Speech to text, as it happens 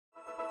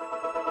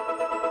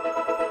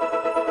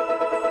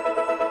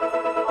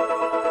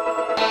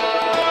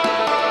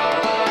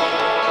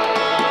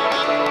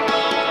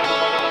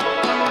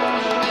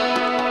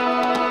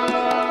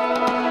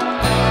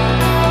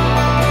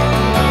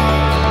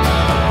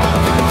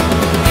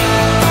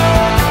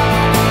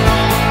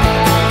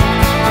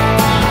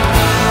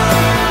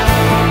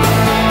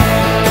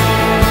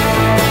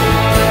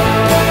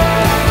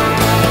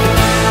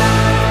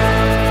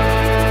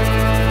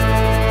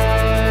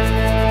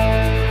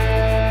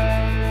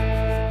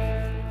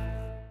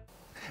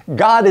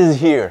God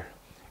is here.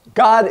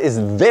 God is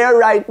there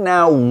right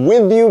now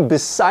with you,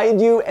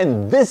 beside you,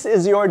 and this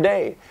is your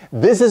day.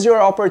 This is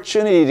your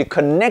opportunity to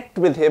connect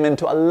with Him and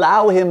to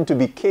allow Him to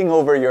be King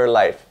over your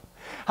life.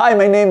 Hi,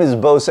 my name is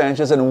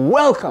Sanchez and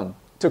welcome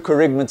to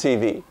Kerygma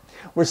TV.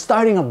 We're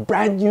starting a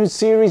brand new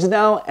series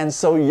now, and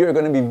so you're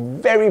going to be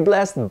very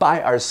blessed by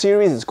our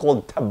series. It's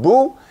called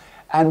Taboo,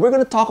 and we're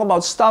going to talk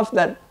about stuff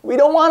that we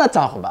don't want to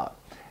talk about.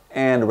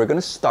 And we're going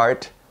to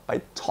start by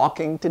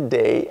talking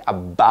today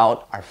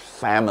about our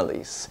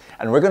families.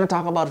 And we're going to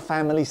talk about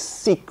family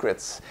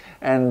secrets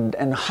and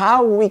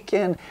how we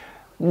can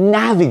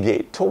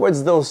navigate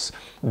towards those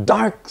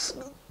dark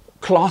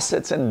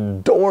closets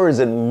and doors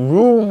and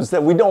rooms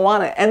that we don't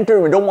want to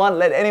enter. We don't want to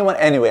let anyone.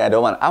 Anyway, I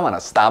want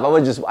to stop.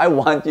 I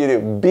want you to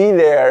be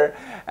there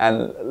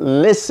and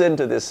listen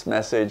to this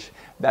message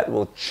that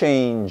will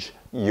change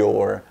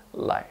your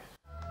life.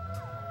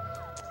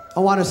 I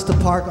want us to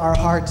park our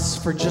hearts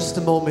for just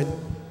a moment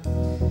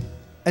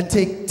and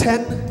take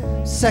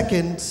 10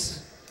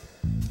 seconds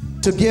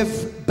to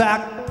give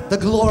back the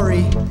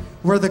glory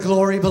where the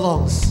glory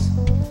belongs.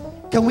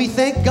 Can we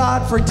thank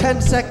God for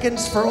 10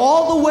 seconds for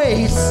all the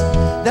ways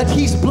that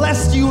He's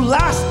blessed you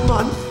last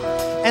month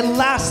and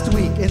last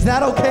week? Is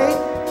that okay?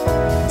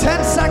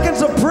 10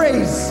 seconds of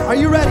praise. Are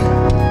you ready?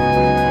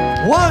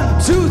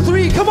 1, 2,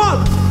 3. Come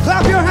on.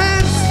 Clap your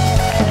hands.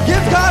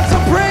 Give God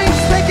some praise.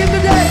 Thank Him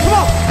today. Come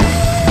on.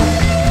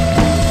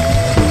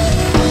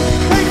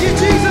 Thank you,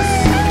 Jesus.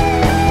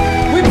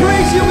 We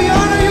praise you. We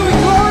honor you. We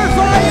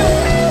glorify you.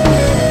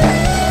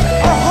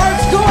 Our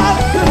hearts go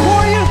out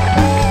before you.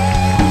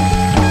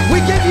 We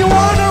give you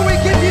honor, we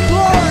give you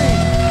glory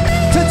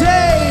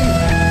today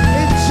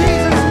in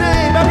Jesus'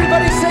 name.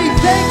 Everybody say,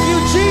 thank you,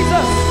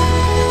 Jesus.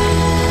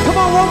 Come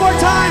on, one more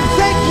time.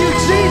 Thank you,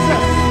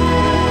 Jesus.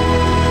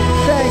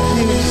 Thank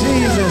you,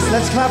 Jesus.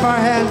 Let's clap our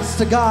hands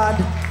to God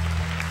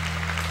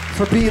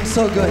for being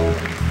so good.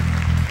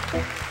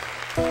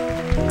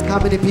 How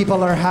many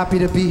people are happy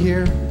to be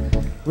here?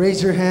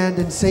 Raise your hand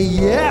and say,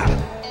 yeah.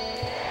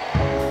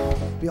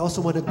 We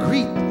also want to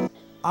greet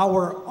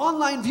our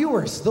online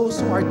viewers,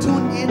 those who are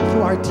tuned in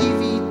through our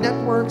TV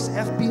networks,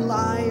 FB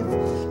Live,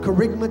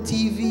 Kerygma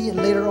TV, and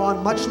later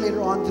on, much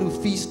later on, through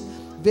Feast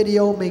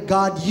Video. May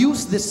God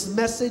use this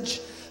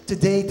message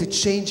today to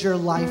change your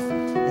life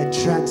and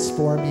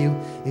transform you.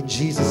 In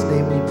Jesus'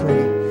 name we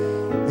pray.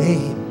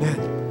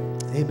 Amen.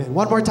 Amen.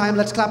 One more time,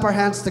 let's clap our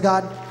hands to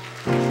God.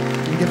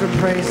 We give Him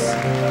praise.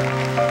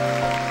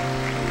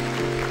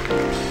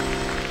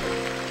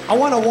 I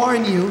want to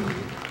warn you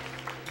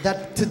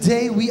that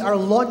today we are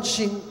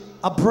launching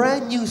a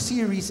brand new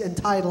series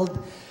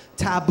entitled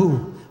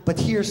Taboo. But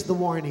here's the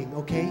warning,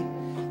 okay?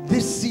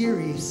 This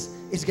series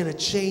is going to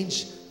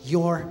change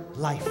your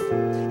life.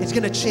 It's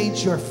going to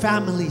change your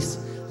family's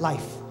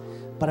life.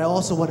 But I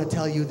also want to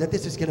tell you that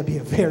this is going to be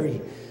a very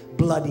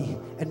bloody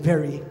and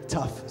very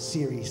tough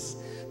series.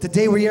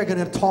 Today we are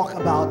going to talk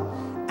about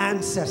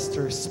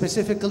ancestors,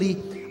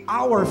 specifically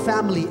our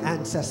family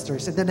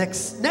ancestors. And the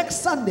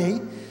next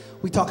Sunday,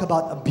 we talk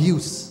about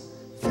abuse.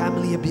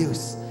 Family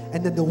abuse.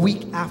 And then the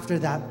week after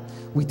that,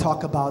 we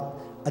talk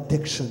about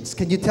addictions.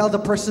 Can you tell the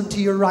person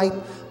to your right,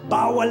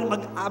 bawal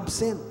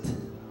mag-absent?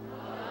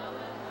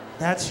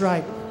 That's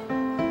right.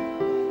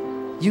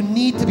 You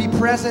need to be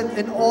present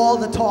in all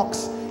the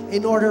talks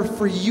in order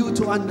for you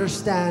to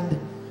understand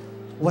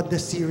what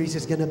this series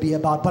is going to be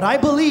about. But I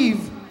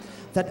believe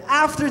that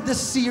after this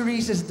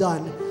series is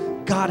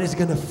done, God is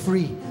going to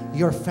free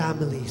your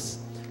families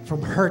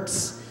from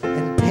hurts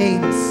and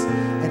pains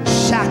and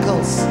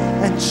shackles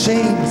and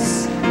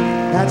chains.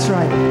 That's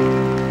right.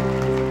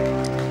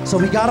 So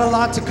we got a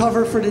lot to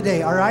cover for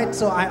today, all right?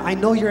 So I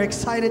know you're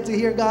excited to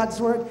hear God's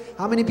word.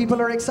 How many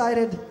people are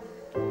excited?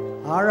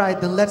 All right,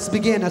 then let's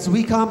begin as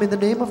we come in the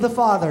name of the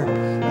Father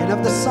and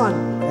of the Son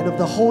and of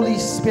the Holy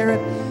Spirit.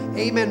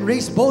 Amen.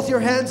 Raise both your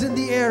hands in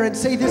the air and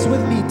say this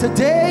with me.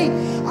 Today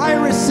I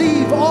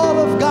receive all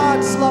of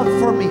God's love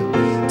for me.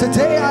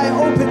 Today I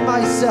open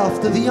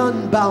myself to the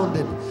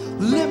unbounded,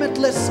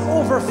 limitless,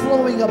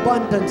 overflowing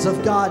abundance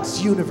of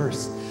God's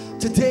universe.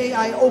 Today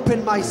I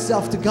open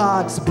myself to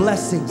God's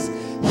blessings,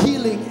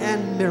 healing,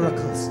 and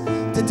miracles.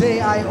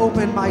 Today I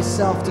open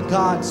myself to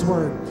God's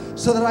word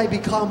so that I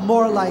become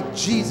more like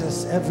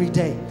Jesus every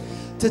day.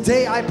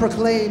 Today I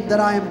proclaim that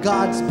I am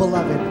God's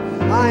beloved.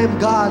 I am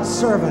God's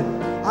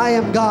servant. I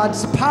am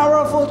God's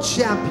powerful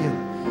champion.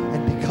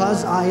 And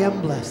because I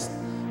am blessed,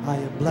 I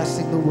am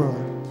blessing the world.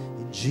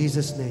 In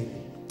Jesus' name,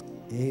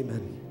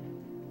 amen.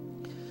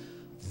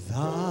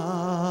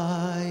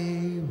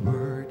 Thy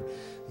word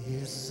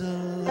is a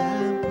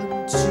lamp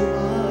unto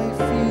my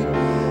feet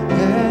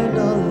and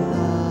a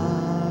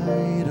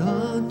light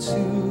unto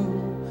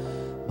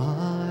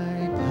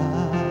my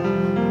path.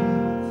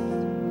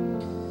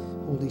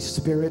 Holy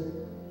Spirit,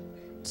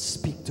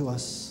 speak to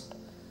us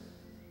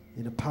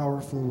in a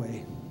powerful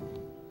way.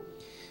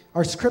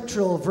 Our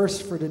scriptural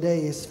verse for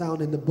today is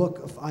found in the book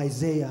of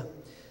Isaiah,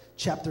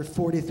 chapter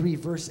 43,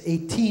 verse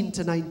 18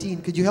 to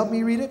 19. Could you help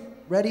me read it?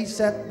 Ready,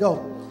 set,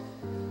 go.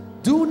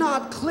 Do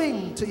not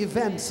cling to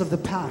events of the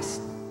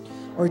past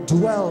or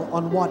dwell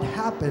on what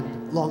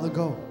happened long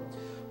ago.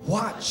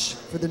 Watch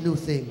for the new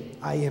thing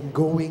I am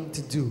going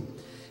to do.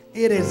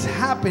 It is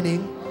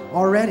happening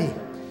already.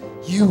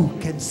 You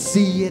can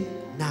see it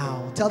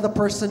now. Tell the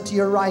person to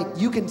your right,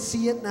 you can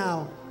see it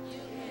now.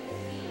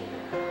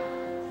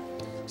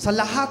 Sa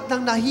lahat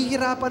ng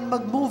nahihirapan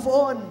mag-move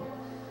on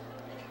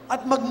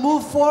at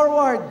mag-move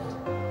forward,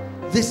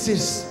 this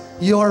is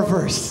your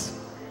verse.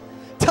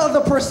 Tell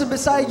the person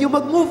beside you,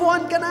 mag-move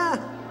on ka na.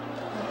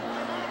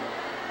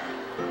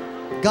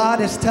 God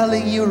is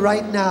telling you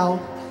right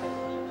now,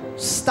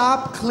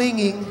 stop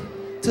clinging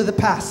to the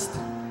past.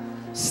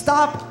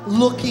 Stop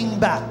looking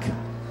back.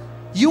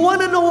 You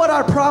want to know what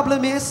our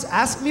problem is?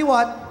 Ask me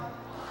what?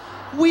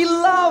 We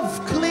love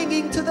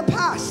clinging to the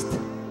past.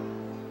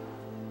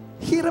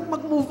 Hirap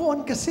mag-move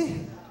on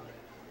kasi.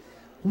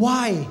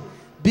 Why?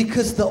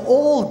 Because the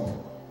old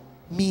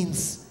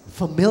means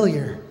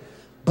familiar,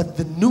 but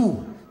the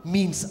new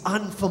means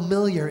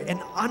unfamiliar,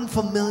 and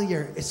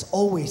unfamiliar is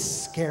always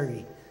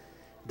scary.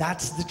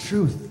 That's the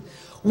truth.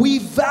 We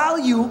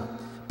value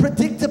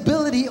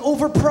predictability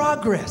over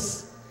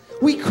progress.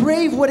 We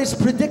crave what is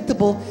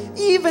predictable,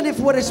 even if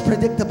what is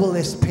predictable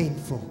is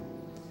painful.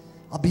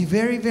 I'll be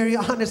very, very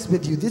honest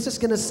with you. This is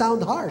going to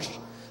sound harsh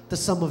to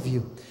some of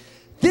you.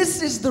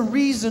 This is the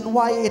reason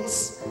why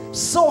it's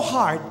so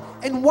hard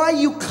and why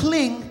you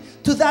cling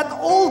to that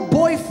old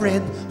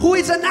boyfriend who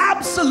is an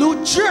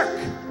absolute jerk.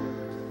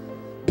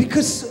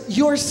 Because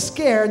you're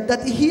scared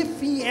that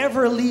if he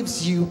ever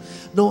leaves you,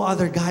 no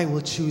other guy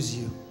will choose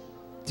you.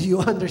 Do you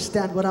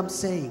understand what I'm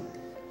saying?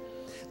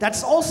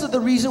 That's also the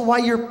reason why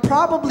you're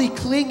probably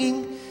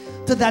clinging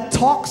to that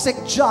toxic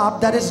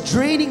job that is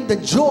draining the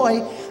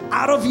joy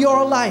out of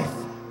your life.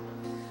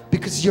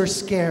 Because you're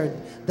scared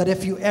that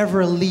if you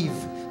ever leave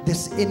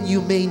this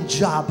inhumane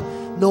job,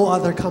 no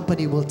other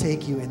company will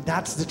take you. And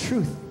that's the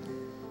truth.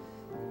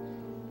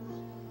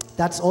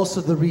 That's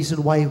also the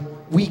reason why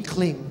we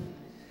cling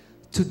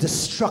to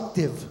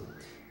destructive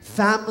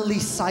family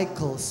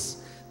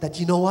cycles that,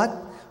 you know what,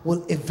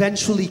 will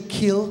eventually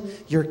kill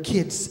your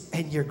kids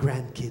and your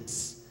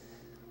grandkids.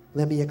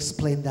 Let me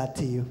explain that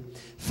to you.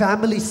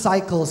 Family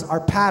cycles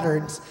are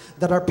patterns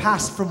that are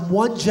passed from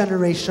one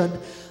generation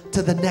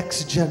to the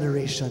next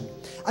generation.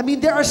 I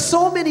mean, there are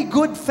so many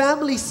good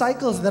family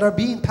cycles that are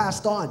being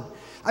passed on.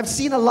 I've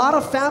seen a lot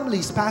of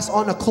families pass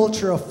on a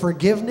culture of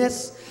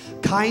forgiveness,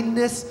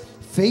 kindness,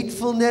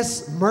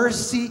 faithfulness,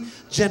 mercy,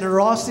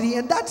 generosity,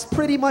 and that's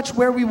pretty much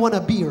where we want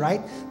to be, right?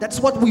 That's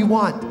what we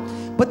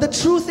want. But the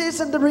truth is,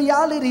 and the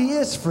reality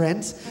is,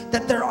 friends,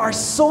 that there are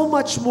so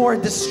much more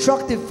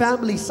destructive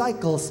family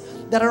cycles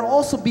that are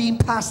also being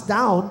passed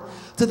down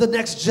to the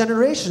next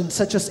generation,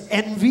 such as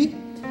envy,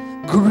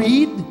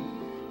 greed,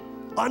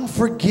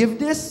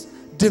 unforgiveness,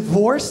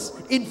 divorce,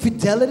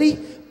 infidelity,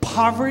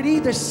 poverty.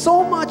 There's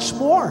so much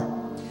more.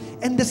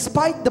 And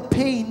despite the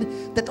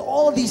pain that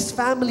all these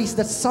families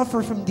that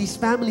suffer from these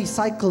family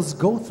cycles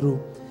go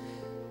through,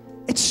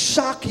 it's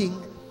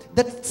shocking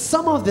that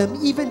some of them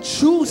even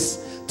choose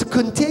to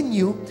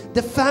continue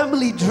the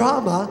family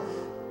drama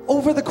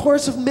over the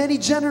course of many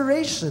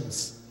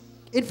generations.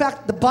 In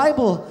fact, the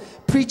Bible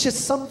preaches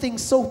something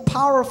so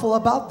powerful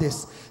about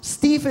this.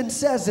 Stephen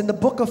says in the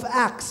book of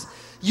Acts,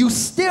 "You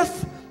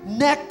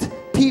stiff-necked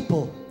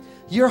people,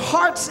 your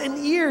hearts and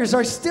ears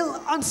are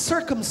still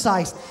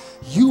uncircumcised.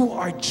 You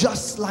are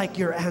just like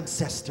your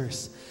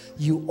ancestors.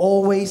 You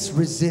always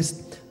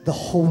resist the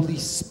Holy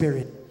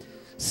Spirit."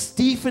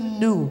 Stephen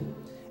knew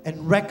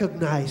and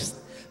recognized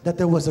that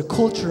there was a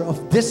culture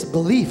of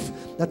disbelief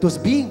that was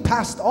being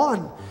passed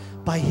on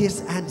by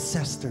his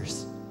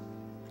ancestors.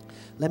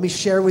 Let me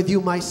share with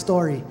you my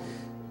story.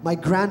 My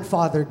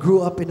grandfather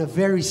grew up in a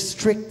very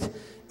strict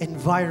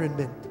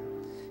environment.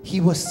 He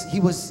was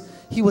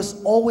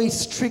always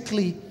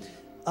strictly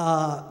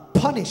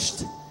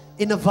punished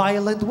in a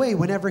violent way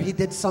whenever he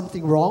did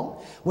something wrong,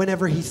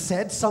 whenever he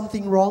said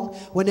something wrong,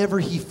 whenever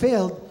he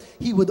failed,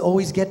 he would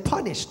always get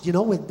punished, you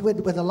know,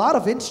 with a lot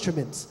of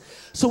instruments.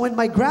 So when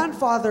my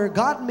grandfather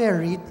got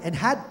married and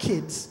had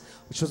kids,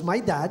 which was my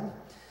dad,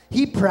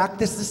 he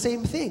practiced the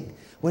same thing.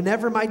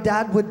 Whenever my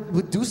dad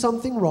would do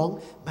something wrong,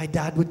 my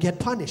dad would get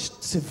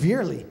punished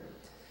severely.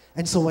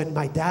 And so when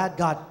my dad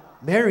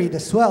got married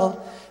as well,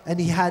 and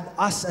he had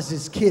us as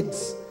his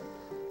kids,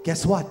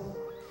 guess what?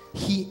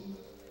 He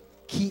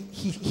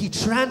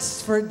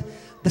transferred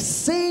the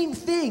same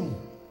thing,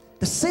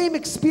 the same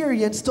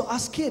experience to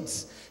us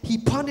kids. He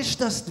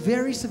punished us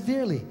very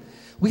severely.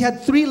 We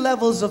had 3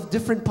 levels of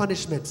different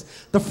punishments.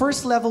 The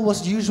first level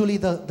was usually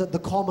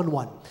the common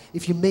one.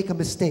 If you make a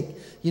mistake,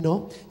 you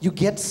know, you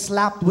get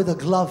slapped with a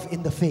glove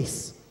in the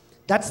face.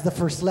 That's the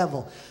first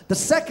level. The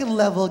second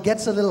level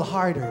gets a little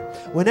harder.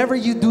 Whenever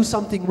you do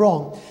something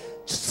wrong,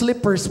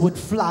 slippers would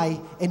fly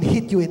and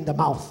hit you in the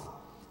mouth.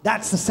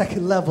 That's the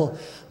second level.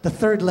 The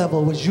third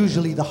level was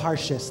usually the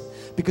harshest,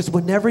 because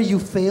whenever you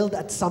failed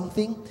at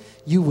something,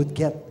 you would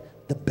get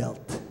the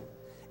belt.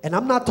 And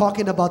I'm not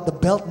talking about the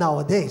belt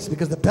nowadays,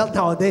 because the belt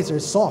nowadays are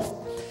soft.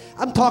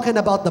 I'm talking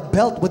about the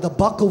belt with the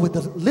buckle with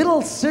the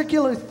little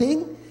circular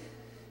thing.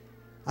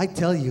 I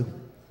tell you,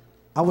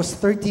 I was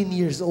 13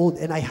 years old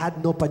and I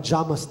had no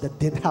pajamas that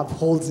didn't have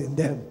holes in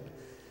them.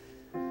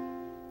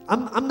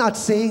 I'm not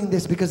saying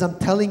this because I'm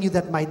telling you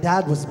that my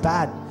dad was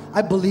bad.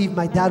 I believe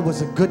my dad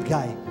was a good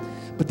guy.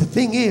 But the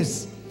thing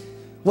is,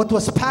 what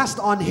was passed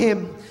on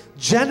him,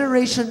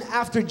 generation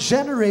after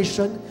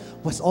generation,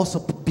 was also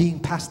being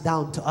passed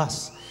down to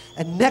us.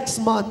 And next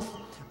month,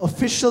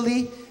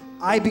 officially,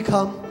 I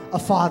become a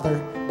father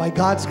by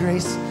God's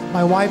grace.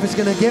 My wife is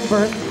gonna give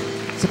birth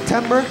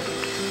September.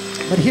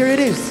 But here it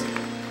is.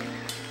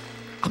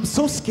 I'm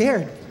so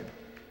scared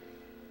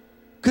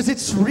because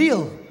it's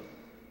real.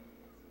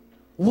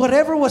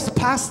 Whatever was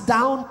passed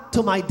down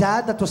to my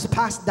dad, that was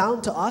passed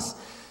down to us,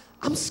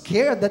 I'm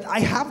scared that I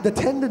have the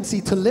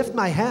tendency to lift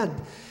my hand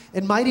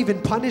and might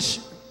even punish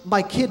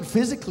my kid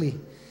physically.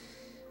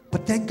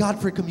 But thank God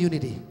for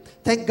community.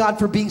 Thank God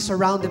for being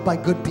surrounded by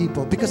good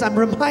people, because I'm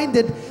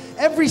reminded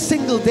every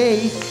single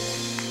day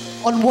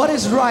on what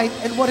is right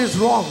and what is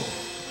wrong.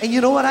 And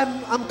you know what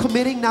I'm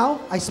committing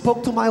now? I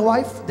spoke to my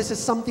wife. This is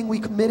something we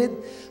committed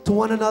to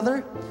one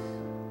another.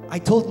 I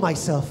told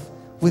myself,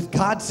 with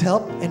God's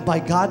help and by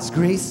God's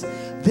grace,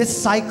 this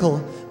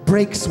cycle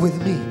breaks with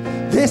me.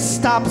 This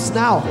stops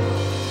now.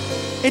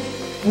 It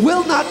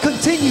will not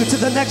continue to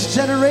the next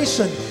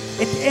generation.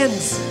 It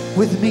ends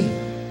with me.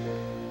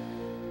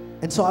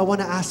 And so I want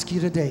to ask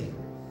you today,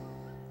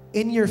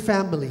 in your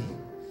family,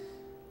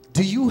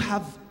 do you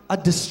have a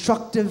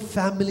destructive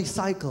family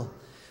cycle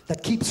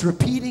that keeps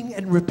repeating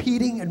and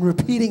repeating and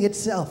repeating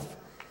itself?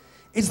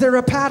 Is there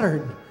a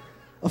pattern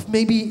of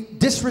maybe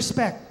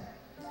disrespect,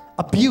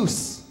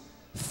 abuse,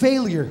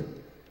 failure,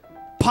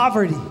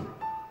 poverty?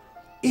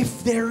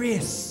 If there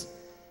is,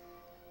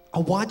 I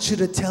want you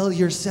to tell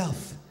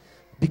yourself,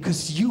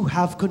 because you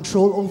have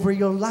control over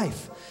your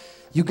life.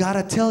 You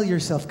gotta tell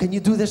yourself. Can you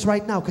do this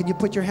right now? Can you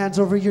put your hands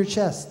over your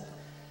chest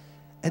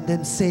and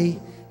then say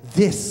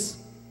this?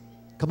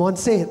 Come on,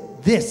 say it.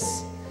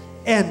 This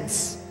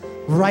ends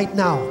right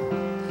now.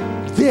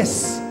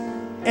 This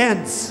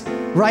ends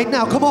right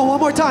now. Come on, one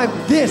more time.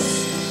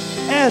 This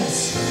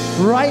ends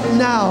right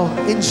now.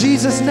 In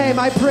Jesus' name,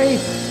 I pray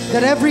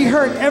that every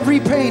hurt, every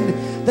pain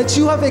that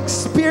you have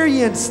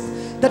experienced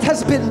that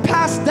has been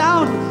passed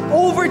down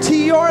over to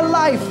your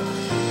life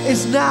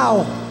is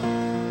now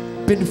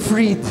been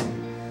freed,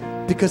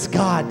 because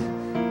God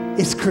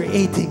is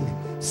creating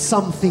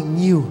something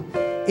new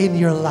in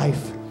your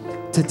life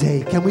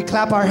today. Can we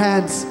clap our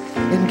hands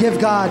and give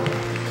God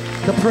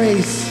the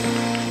praise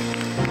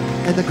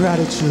and the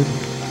gratitude?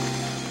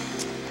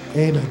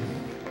 Amen.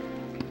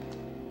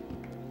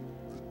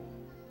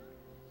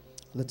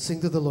 Let's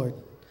sing to the Lord.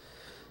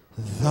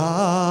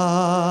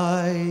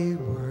 Thy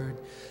word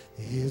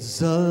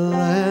is a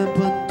lamp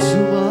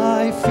unto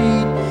my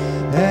feet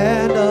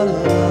and a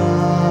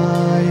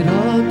light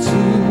unto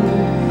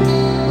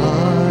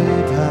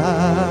my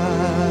path.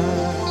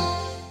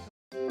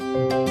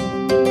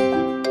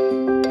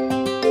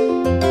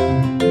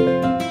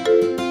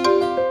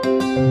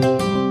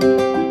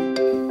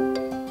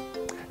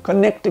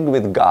 Connecting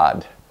with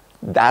God,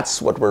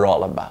 that's what we're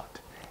all about.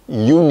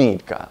 You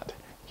need God.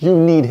 You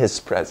need His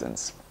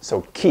presence.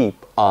 So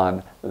keep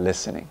on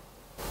listening.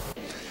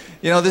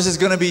 You know, this is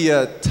going to be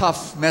a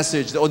tough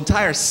message. The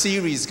entire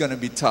series is going to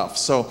be tough.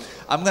 So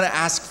I'm going to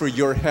ask for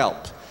your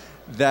help.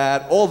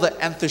 That all the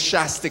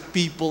enthusiastic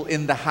people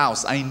in the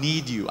house, I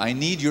need you. I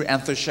need your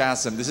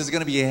enthusiasm. This is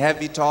going to be a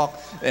heavy talk.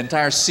 The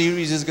entire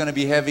series is going to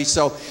be heavy.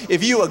 So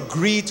if you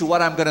agree to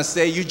what I'm going to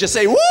say, you just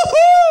say, woohoo!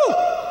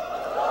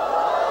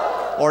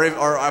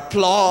 Or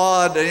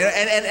applaud.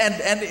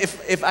 And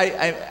if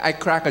I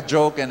crack a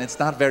joke and it's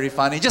not very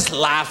funny, just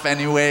laugh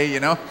anyway, you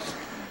know.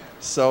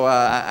 So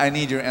I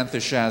need your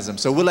enthusiasm.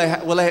 So will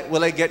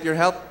I get your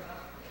help?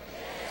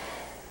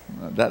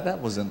 That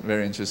wasn't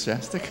very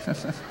enthusiastic.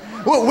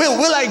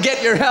 will I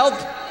get your help?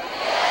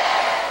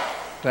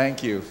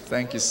 Thank you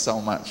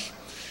so much.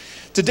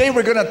 Today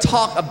we're going to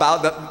talk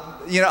about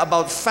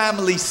about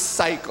family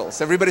cycles.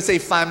 Everybody say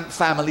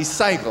family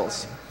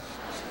cycles.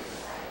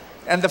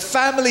 And the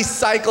family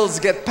cycles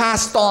get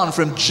passed on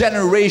from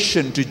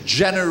generation to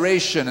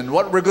generation. And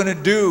what we're going to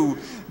do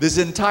this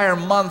entire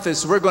month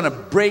is we're going to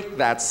break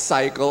that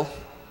cycle.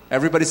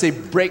 Everybody say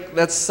break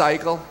that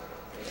cycle.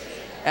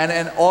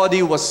 And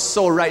Audie was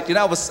so right. You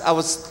know,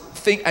 I'm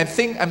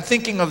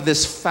thinking of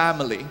this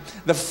family.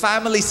 The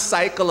family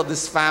cycle of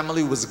this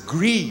family was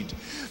greed,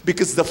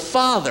 because the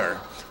father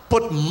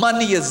put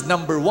money as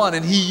number one,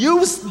 and he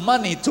used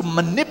money to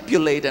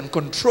manipulate and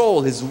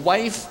control his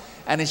wife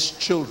and his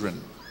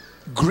children.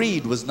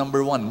 Greed was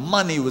number one.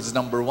 Money was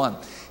number one.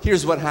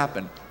 Here's what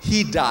happened.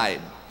 He died.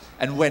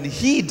 And when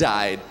he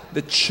died,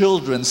 the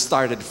children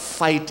started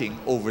fighting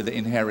over the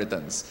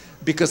inheritance,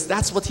 because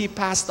that's what he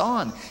passed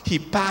on. He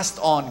passed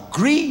on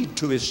greed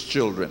to his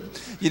children.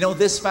 You know,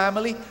 this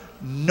family,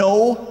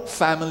 no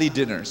family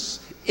dinners.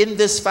 In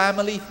this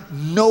family,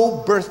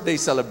 no birthday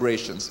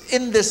celebrations.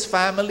 In this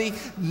family,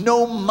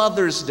 no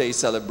Mother's Day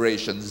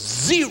celebrations.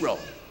 Zero.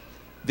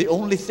 The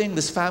only thing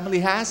this family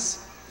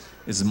has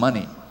is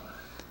money.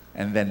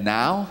 And then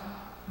now,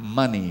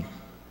 money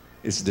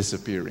is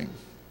disappearing.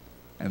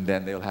 and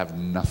then they'll have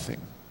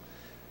nothing.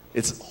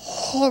 It's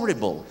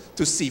horrible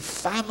to see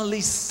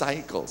family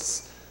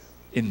cycles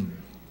in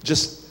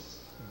just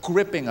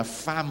gripping a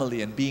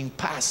family and being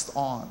passed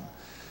on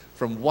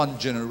from one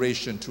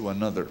generation to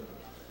another.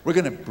 We're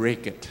going to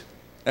break it.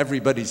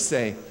 Everybody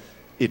say,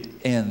 it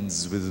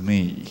ends with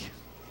me.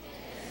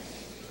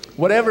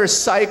 Whatever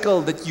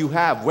cycle that you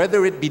have,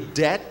 whether it be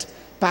debt,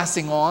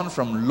 passing on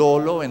from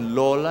Lolo and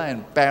Lola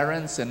and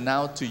parents and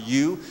now to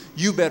you,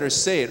 you better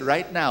say it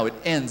right now. It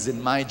ends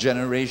in my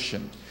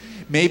generation.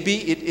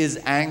 Maybe it is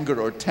anger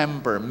or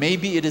temper.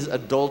 Maybe it is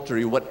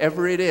adultery,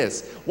 whatever it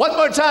is. One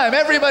more time,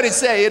 everybody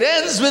say, it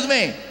ends with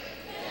me. It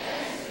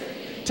ends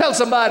with me. Tell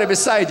somebody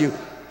beside you,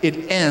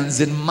 it ends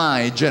in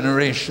my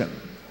generation.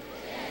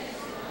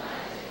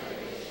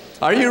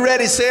 Are you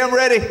ready? Say, I'm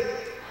ready.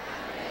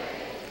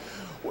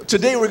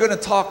 Today we're going to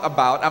talk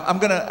about, I'm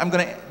going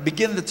to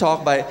begin the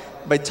talk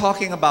by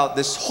talking about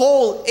this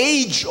whole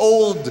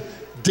age-old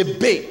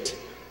debate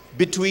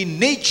between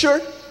nature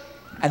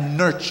and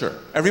nurture.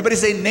 Everybody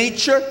say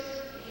nature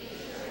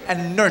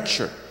and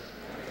nurture.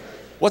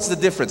 What's the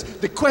difference?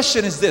 The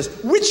question is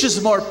this: which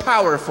is more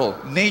powerful,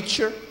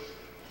 nature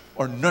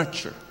or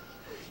nurture?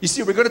 You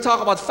see, we're going to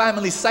talk about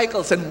family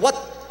cycles and what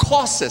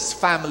causes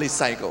family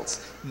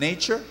cycles,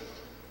 nature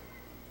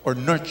or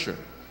nurture.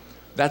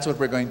 That's what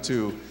we're going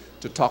to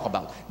talk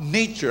about.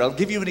 Nature, I'll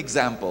give you an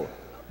example.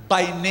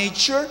 By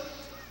nature,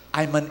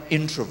 I'm an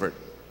introvert.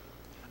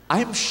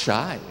 I'm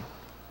shy.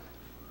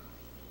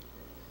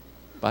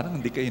 Parang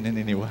hindi kayo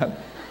naniniwala.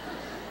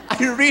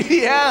 I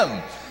really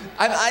am.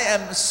 I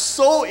am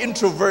so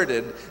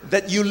introverted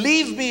that you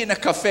leave me in a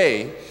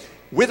cafe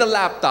with a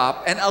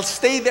laptop and I'll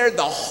stay there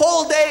the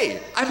whole day.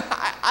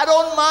 I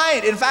don't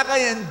mind. In fact,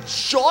 I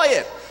enjoy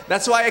it.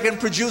 That's why I can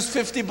produce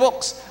 50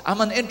 books.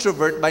 I'm an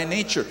introvert by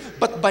nature.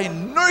 But by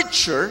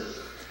nurture,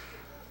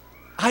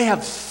 I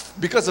have,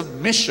 because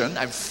of mission,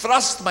 I've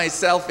thrust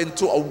myself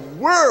into a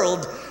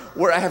world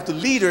where I have to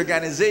lead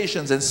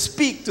organizations and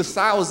speak to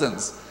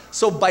thousands.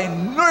 So by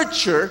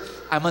nurture,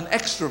 I'm an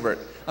extrovert.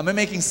 Am I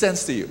making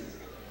sense to you?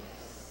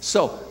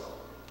 So,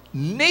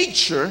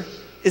 nature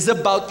is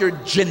about your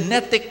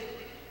genetic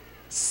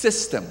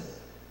system.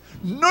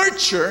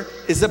 Nurture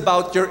is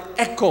about your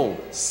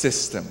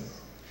ecosystem.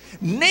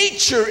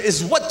 Nature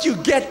is what you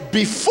get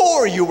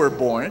before you were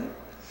born.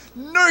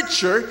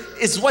 Nurture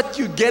is what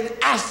you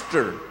get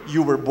after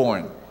you were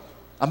born.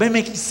 Am I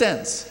making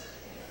sense?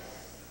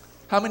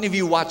 How many of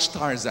you watch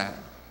Tarzan?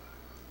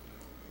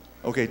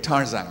 Okay,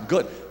 Tarzan,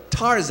 good.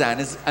 Tarzan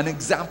is an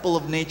example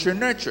of nature,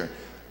 nurture.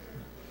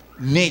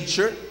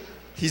 Nature,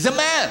 he's a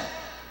man.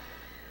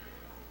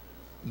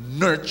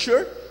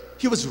 Nurture,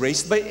 he was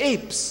raised by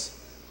apes.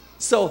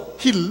 So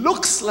he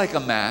looks like a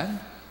man,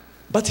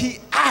 but he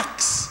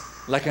acts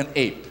like an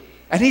ape.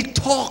 And he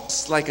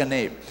talks like an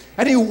ape.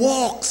 And he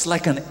walks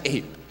like an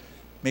ape.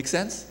 Make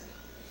sense?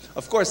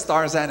 Of course,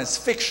 Tarzan is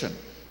fiction.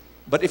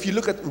 But if you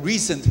look at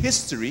recent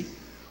history,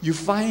 you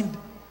find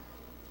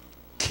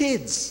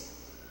kids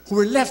who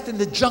were left in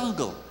the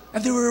jungle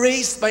and they were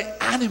raised by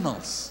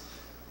animals.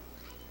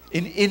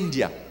 In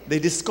India, they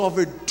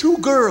discovered 2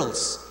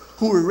 girls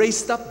who were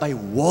raised up by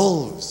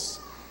wolves.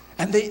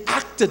 And they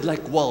acted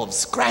like wolves,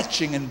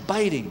 scratching and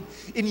biting.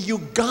 In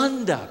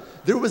Uganda,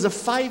 there was a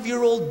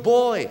 5-year-old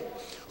boy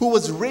who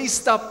was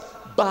raised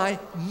up by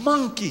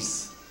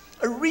monkeys.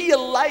 A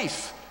real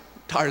life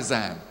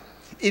Tarzan.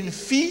 In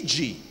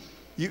Fiji,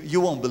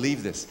 you won't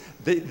believe this,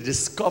 they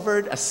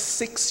discovered a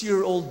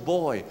 6-year-old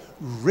boy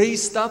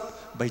raised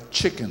up by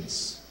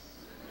chickens.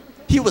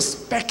 He was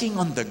pecking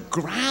on the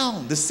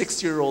ground, the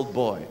 6-year-old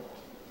boy.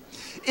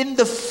 In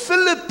the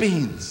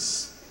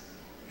Philippines,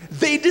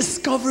 they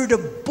discovered a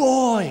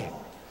boy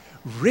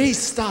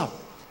raised up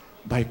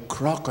by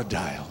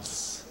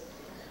crocodiles.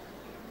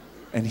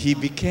 And he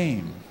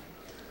became...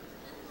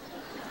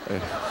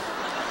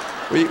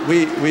 we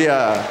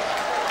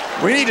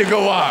need to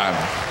go on.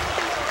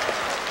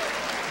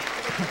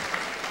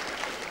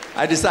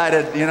 I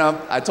decided,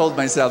 I told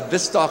myself,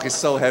 this talk is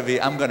so heavy,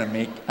 I'm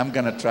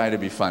gonna try to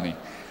be funny.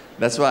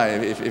 That's why,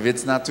 if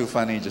it's not too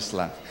funny, just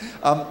laugh.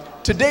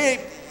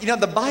 Today,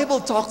 the Bible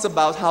talks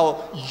about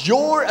how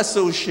your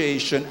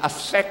association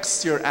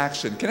affects your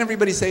action. Can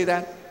everybody say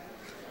that?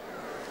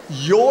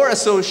 Your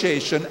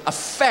association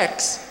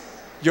affects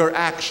your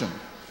action.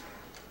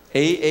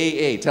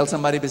 AAA. Tell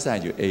somebody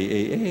beside you.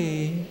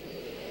 AAA.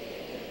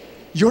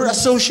 Your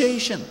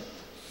association.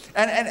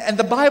 And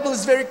the Bible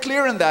is very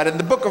clear in that. In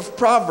the book of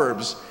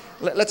Proverbs,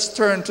 let's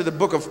turn to the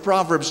book of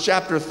Proverbs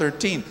chapter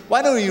 13.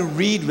 Why don't you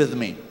read with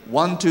me?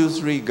 1, 2,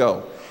 3,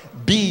 go.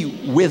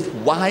 Be with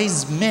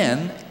wise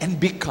men and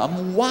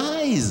become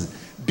wise.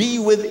 Be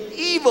with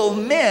evil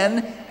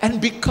men and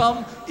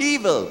become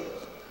evil.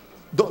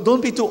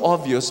 Don't be too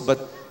obvious,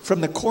 but from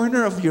the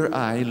corner of your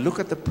eye, look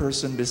at the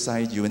person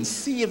beside you and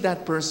see if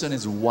that person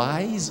is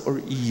wise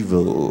or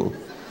evil.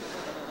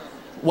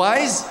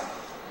 Wise?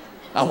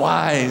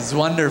 Wise.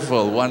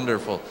 Wonderful,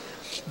 wonderful.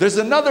 There's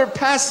another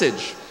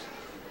passage.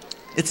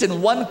 It's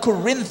in 1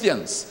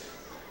 Corinthians.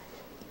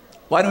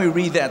 Why don't we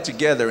read that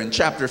together in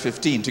chapter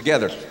 15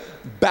 together?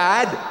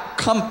 Bad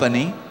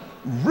company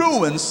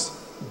ruins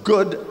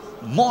good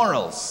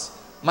morals.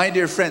 My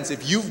dear friends,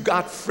 if you've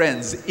got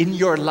friends in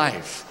your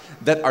life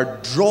that are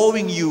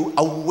drawing you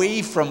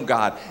away from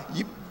God,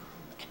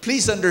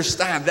 please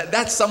understand that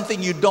that's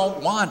something you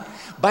don't want.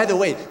 By the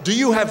way, do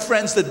you have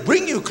friends that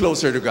bring you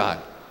closer to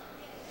God?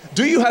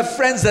 Do you have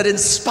friends that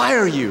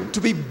inspire you to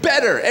be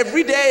better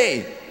every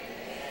day?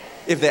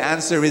 If the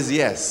answer is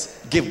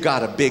yes, give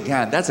God a big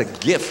hand. That's a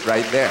gift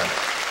right there.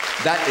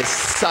 That is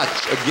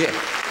such a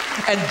gift.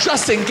 And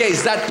just in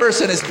case that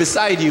person is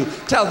beside you,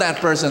 tell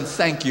that person,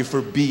 thank you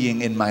for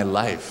being in my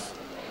life.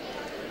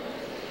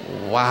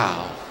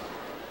 Wow.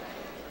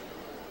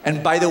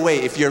 And by the way,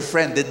 if your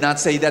friend did not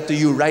say that to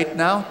you right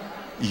now,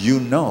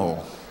 you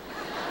know.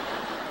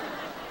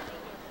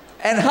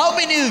 And how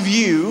many of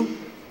you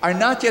are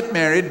not yet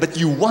married, but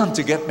you want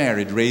to get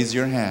married? Raise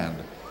your hand.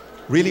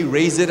 Really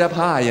raise it up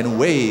high and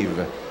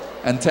wave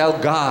and tell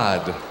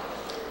God.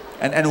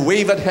 And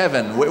wave at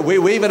heaven.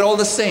 Wave at all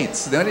the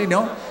saints. Don't you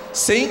know?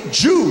 Saint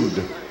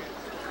Jude,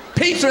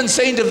 patron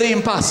saint of the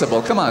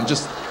impossible. Come on,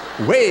 just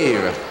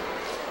wave.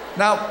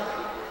 Now,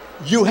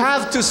 you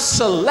have to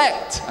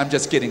select. I'm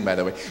just kidding, by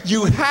the way.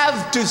 You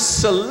have to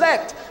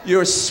select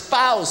your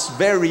spouse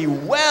very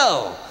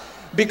well,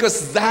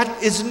 because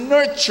that is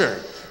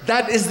nurture.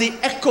 That is the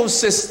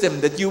ecosystem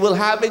that you will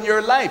have in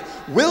your life.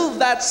 Will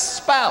that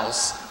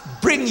spouse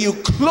bring you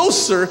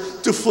closer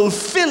to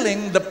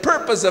fulfilling the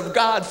purpose of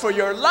God for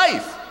your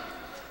life?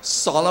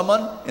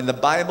 Solomon in the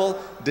Bible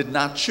did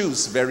not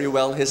choose very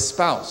well his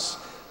spouse.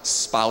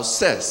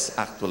 Spouses,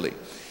 actually.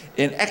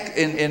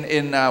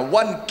 In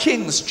 1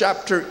 Kings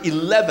chapter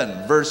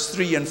 11, verse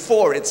 3 and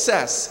 4, it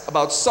says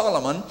about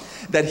Solomon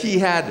that he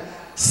had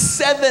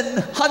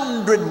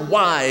 700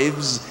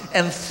 wives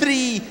and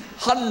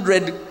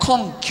 300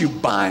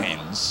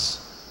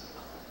 concubines.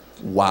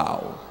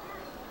 Wow.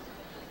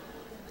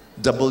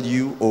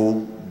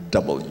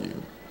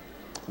 W-O-W.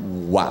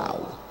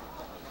 Wow.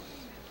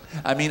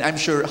 I mean, I'm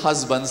sure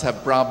husbands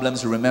have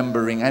problems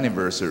remembering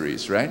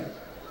anniversaries, right?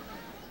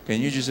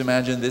 Can you just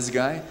imagine this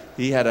guy?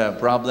 He had a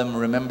problem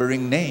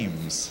remembering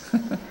names.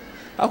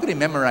 How could he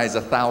memorize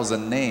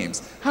 1,000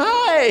 names?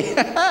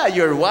 Hi,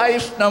 your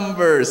wife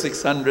number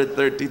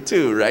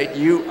 632, right?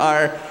 You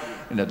are,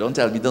 don't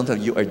tell me,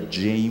 you are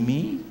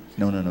Jamie.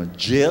 No,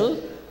 Jill,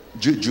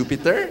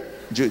 Jupiter,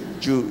 Judy,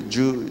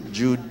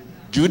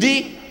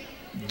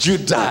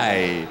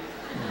 Judai,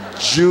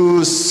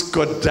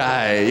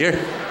 Juskodai.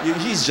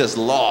 He's just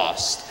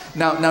lost.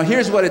 Now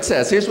here's what it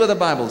says. Here's what the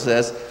Bible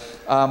says.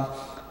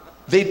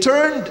 They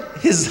turned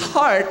his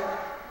heart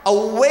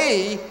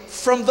away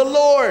from the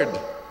Lord,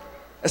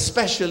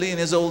 especially in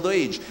his old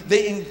age.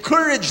 They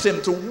encouraged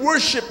him to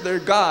worship their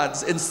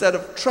gods instead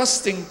of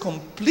trusting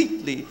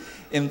completely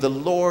in the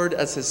Lord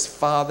as his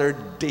father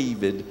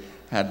David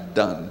had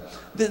done.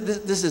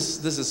 This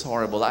is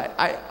horrible.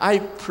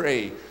 I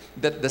pray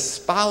that the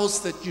spouse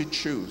that you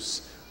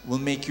choose will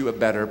make you a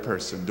better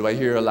person. Do I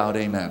hear a loud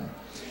amen?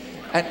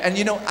 And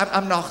you know,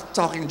 I'm not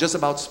talking just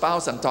about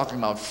spouse. I'm talking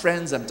about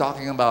friends. I'm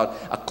talking about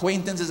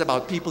acquaintances,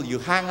 about people you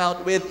hang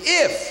out with.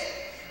 If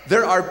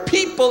there are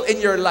people in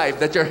your life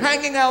that you're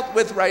hanging out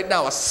with right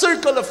now, a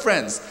circle of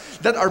friends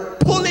that are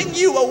pulling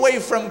you away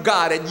from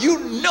God, and you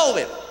know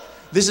it,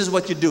 this is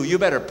what you do. You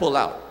better pull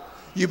out.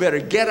 You better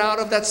get out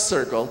of that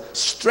circle,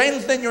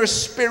 strengthen your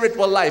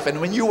spiritual life,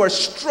 and when you are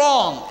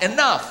strong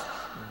enough,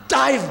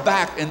 dive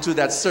back into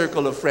that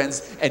circle of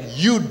friends, and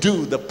you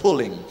do the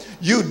pulling.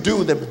 You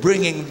do the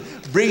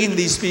bringing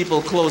these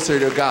people closer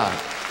to God.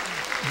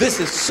 This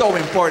is so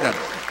important.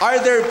 Are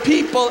there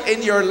people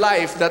in your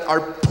life that are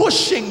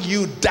pushing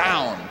you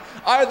down?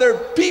 Are there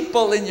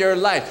people in your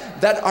life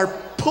that are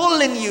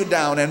pulling you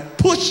down and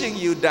pushing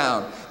you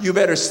down? You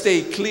better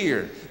stay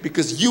clear,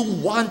 because you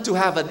want to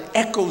have an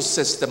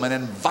ecosystem, an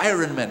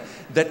environment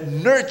that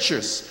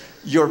nurtures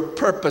your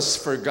purpose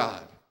for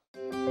God.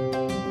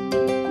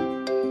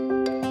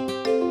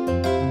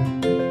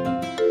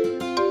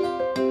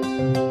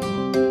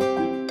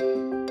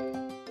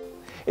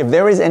 If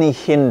there is any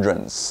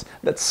hindrance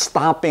that's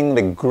stopping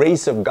the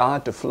grace of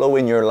God to flow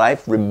in your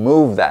life,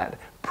 remove that.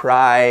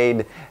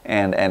 Pride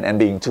and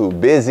being too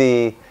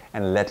busy,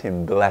 and let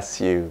Him bless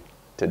you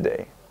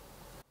today.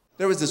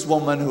 There was this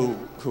woman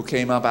who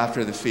came up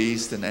after the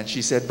feast, and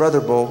she said, Brother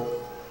Bo,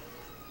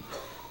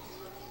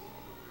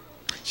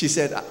 she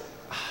said,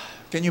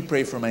 can you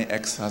pray for my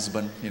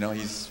ex-husband? You know,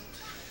 he's...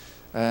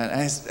 and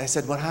I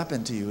said, what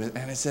happened to you?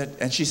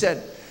 And she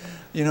said,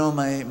 you know,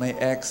 my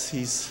ex,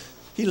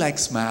 he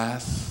likes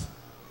math.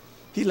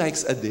 He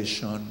likes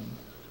addition.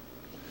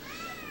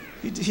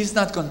 He's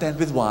not content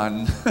with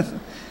one.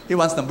 He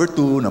wants number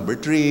 2, number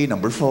 3,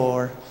 number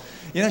 4.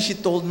 You know, she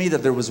told me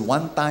that there was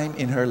one time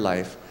in her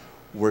life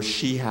where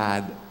he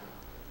had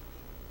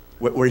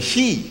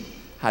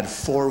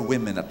 4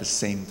 women at the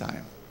same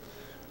time.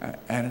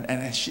 And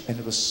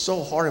it was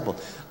so horrible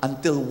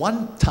until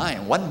one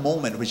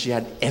moment when she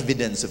had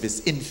evidence of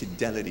his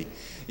infidelity.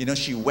 You know,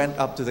 she went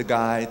up to the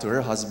guy, to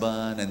her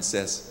husband, and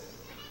says,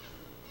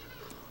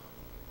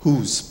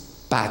 who's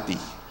Patty?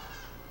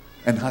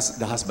 And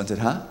the husband said,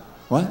 huh?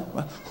 What?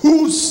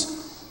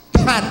 Who's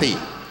Patty?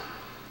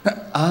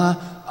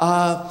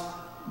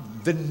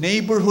 The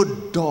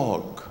neighborhood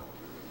dog.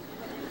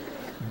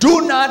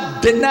 Do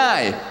not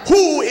deny.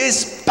 Who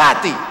is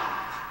Patty?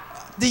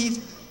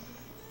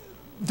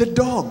 The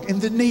dog in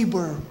the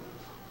neighborhood.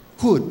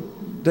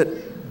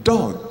 The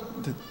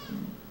dog. The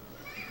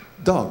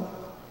dog.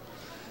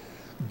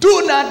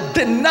 Do not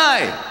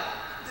deny.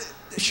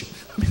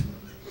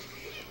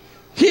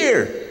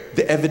 Here,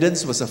 the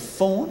evidence was a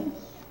phone,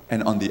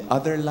 and on the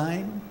other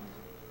line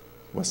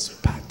was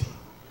Patty.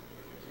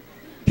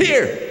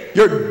 Here,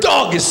 your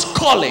dog is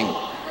calling.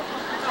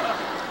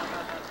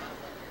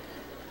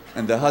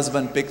 And the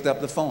husband picked up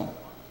the phone,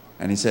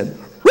 and he said,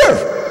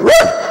 "Ruff,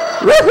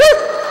 ruff, ruff,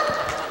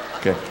 ruff."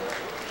 Okay.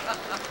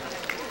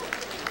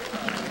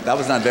 That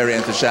was not very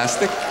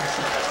enthusiastic.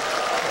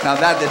 Now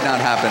that did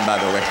not happen, by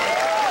the way.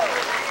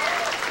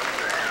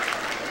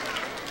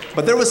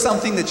 But there was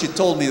something that she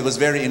told me that was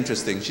very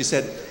interesting. She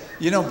said,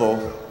 "You know, Bo,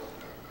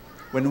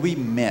 when we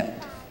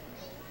met,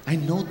 I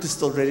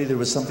noticed already there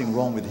was something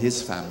wrong with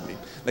his family.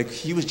 Like,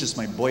 he was just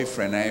my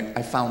boyfriend.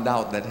 I found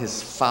out that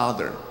his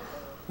father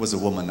was a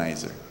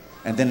womanizer.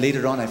 And then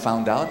later on I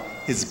found out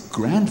his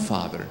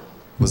grandfather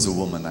was a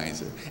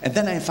womanizer. And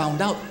then I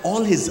found out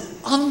all his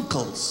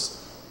uncles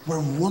were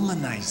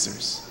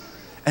womanizers.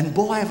 And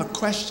Bo, I have a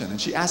question."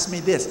 And she asked me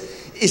this: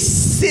 is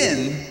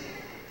sin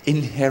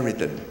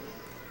inherited?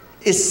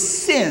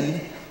 Is sin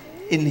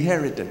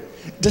inherited?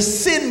 Does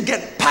sin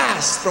get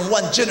passed from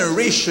one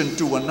generation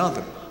to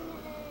another?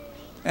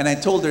 And I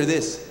told her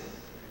this: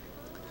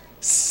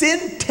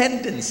 sin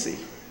tendency,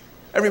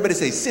 everybody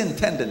say sin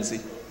tendency,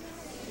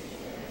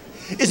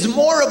 is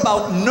more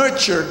about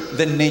nurture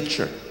than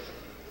nature.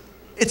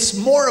 It's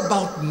more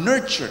about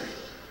nurture.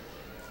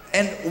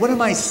 And what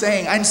am I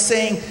saying? I'm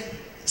saying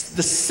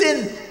the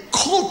sin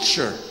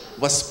culture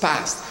was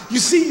passed. You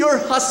see, your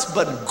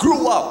husband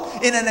grew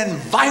up in an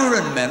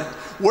environment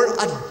where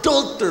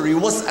adultery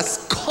was as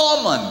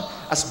common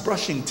as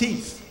brushing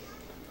teeth.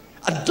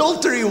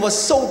 Adultery was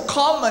so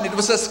common, it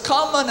was as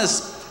common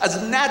as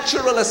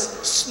natural as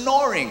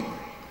snoring.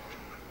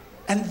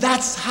 And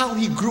that's how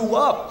he grew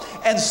up.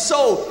 And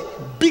so,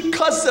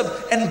 because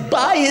of, and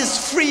by his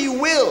free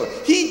will,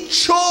 he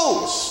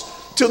chose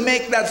to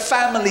make that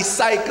family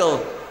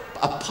cycle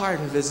a part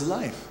of his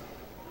life.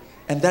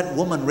 And that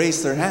woman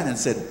raised her hand and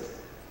said,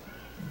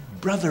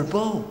 "Brother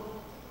Bo,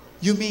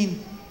 you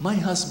mean my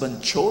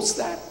husband chose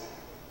that?"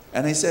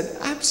 And I said,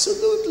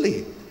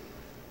 "Absolutely.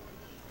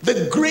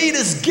 The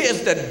greatest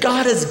gift that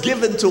God has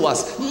given to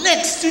us,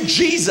 next to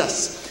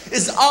Jesus,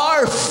 is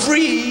our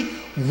free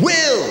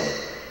will."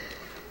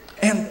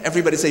 And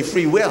everybody say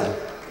free will.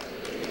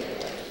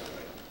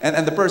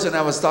 And the person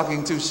I was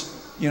talking to,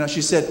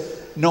 she said,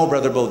 "No,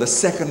 Brother Bo, the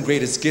second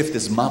greatest gift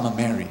is Mama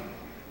Mary."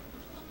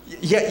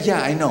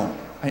 Yeah, I know.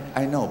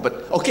 I know,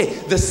 but okay,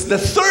 the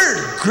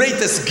third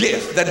greatest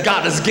gift that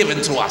God has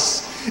given to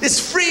us is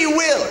free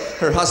will.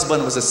 Her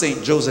husband was a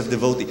Saint Joseph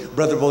devotee.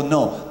 Brother Bo,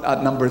 no,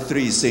 number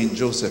 3 is Saint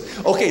Joseph.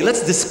 Okay,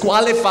 let's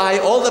disqualify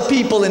all the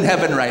people in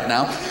heaven right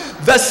now.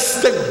 The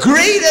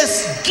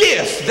greatest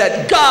gift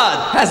that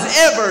God has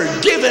ever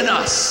given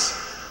us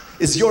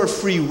is your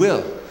free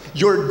will.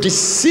 Your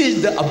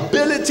the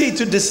ability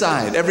to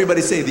decide.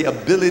 Everybody say the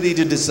ability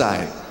to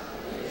decide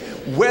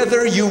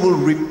whether you will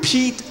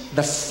repeat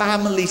the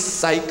family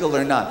cycle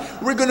or not.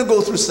 We're going to go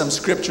through some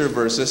scripture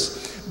verses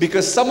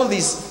because some of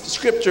these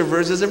scripture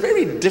verses are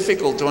very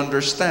difficult to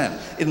understand.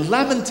 In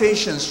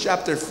Lamentations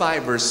chapter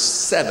 5 verse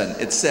 7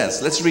 it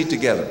says, let's read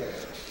together.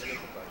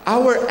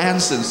 "Our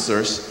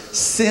ancestors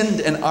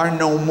sinned and are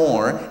no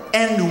more,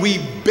 and we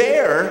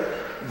bear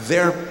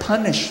their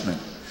punishment."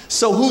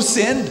 So who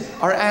sinned?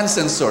 Our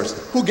ancestors.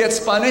 Who gets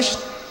punished?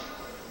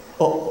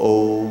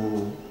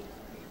 Uh-oh.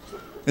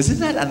 Isn't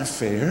that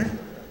unfair?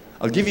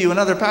 I'll give you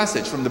another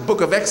passage from the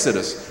book of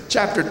Exodus,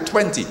 chapter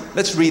 20.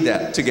 Let's read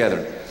that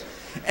together.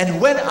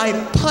 "And when I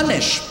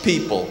punish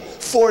people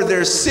for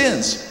their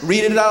sins,"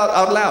 read it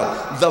out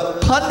loud, "the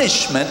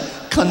punishment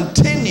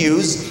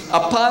continues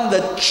upon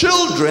the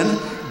children,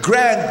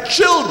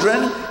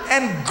 grandchildren,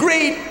 and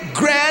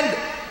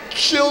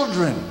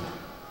great-grandchildren."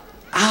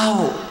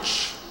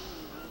 Ouch.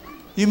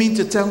 You mean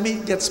to tell me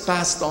it gets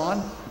passed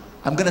on?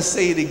 I'm going to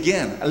say it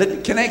again.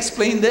 Can I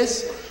explain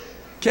this?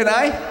 Can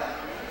I?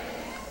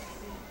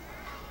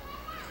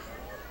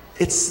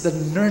 It's the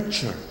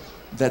nurture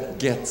that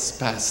gets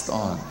passed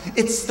on.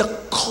 It's the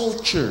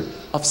culture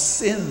of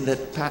sin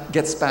that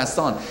gets passed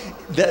on.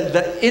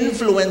 The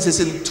influence is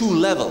in 2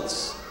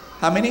 levels.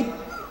 How many?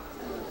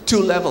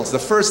 2 levels. The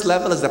first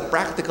level is the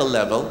practical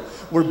level,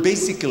 where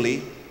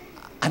basically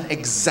an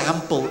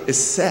example is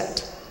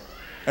set.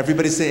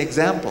 Everybody say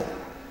example.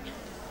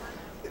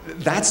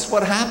 That's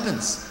what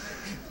happens.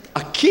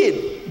 A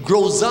kid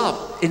grows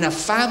up in a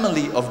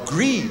family of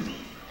greed.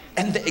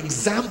 And the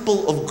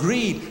example of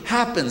greed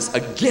happens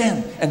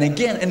again and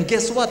again. And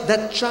guess what?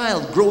 That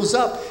child grows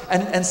up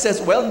and says,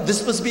 well,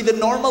 this must be the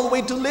normal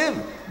way to live.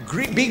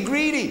 Be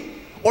greedy.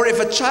 Or if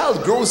a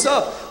child grows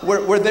up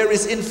where there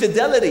is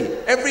infidelity,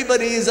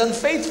 everybody is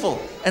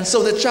unfaithful. And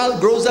so the child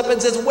grows up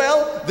and says,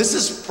 well, this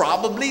is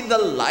probably the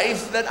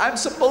life that I'm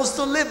supposed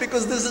to live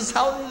because this is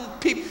how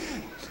people...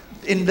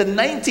 In the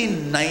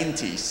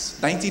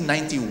 1990s,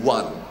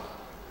 1991,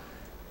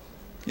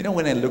 you know,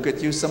 when I look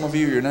at you, some of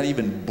you, you're not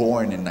even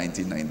born in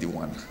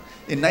 1991.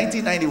 In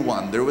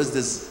 1991, there was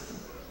this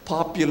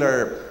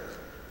popular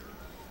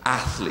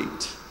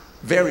athlete,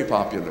 very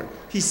popular.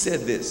 He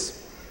said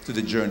this to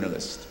the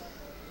journalist: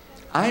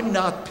 I'm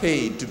not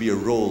paid to be a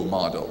role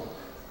model.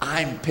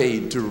 I'm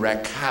paid to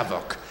wreak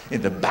havoc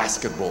in the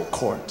basketball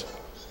court.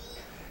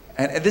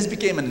 And this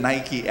became a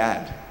Nike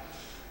ad.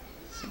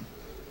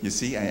 You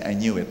see, I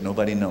knew it.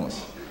 Nobody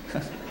knows.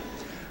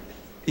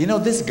 You know,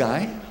 this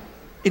guy,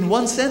 in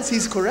one sense,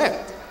 he's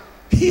correct.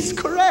 He's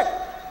correct.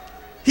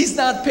 He's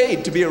not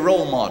paid to be a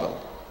role model.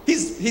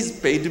 He's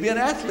paid to be an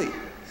athlete.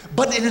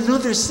 But in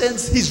another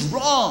sense, he's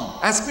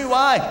wrong. Ask me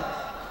why.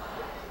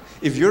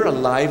 If you're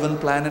alive on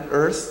planet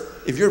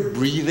Earth, if you're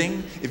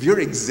breathing, if you're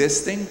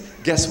existing,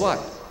 guess what?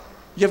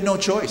 You have no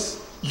choice.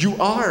 You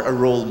are a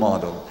role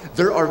model.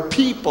 There are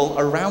people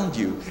around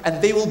you,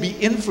 and they will be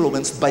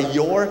influenced by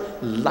your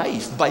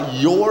life, by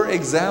your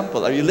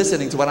example. Are you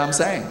listening to what I'm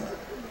saying?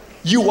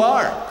 You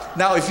are.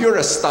 Now, if you're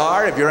a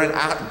star, if you're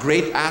a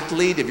great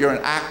athlete, if you're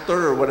an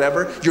actor or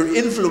whatever, your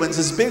influence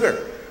is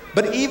bigger.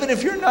 But even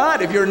if you're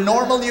not, if you're a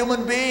normal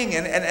human being,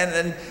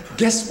 and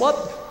guess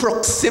what?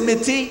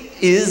 Proximity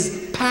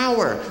is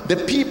power. The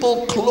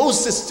people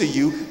closest to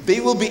you,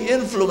 they will be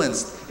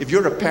influenced. If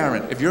you're a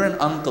parent, if you're an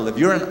uncle, if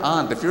you're an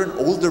aunt, if you're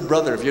an older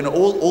brother, if you're an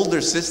older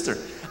sister,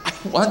 I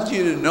want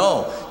you to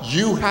know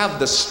you have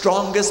the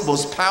strongest,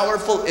 most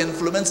powerful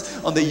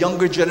influence on the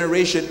younger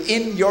generation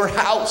in your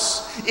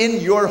house,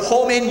 in your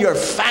home, in your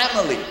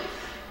family.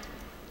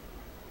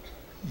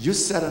 You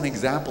set an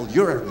example.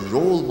 You're a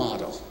role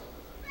model.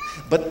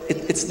 But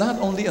it's not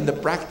only on the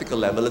practical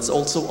level, it's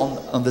also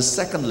on the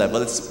second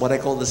level. It's what I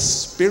call the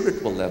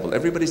spiritual level.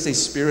 Everybody say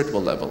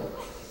spiritual level.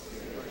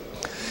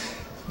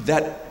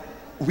 That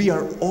we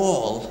are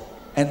all,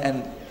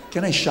 and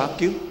can I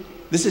shock you?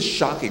 This is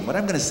shocking. What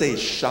I'm going to say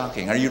is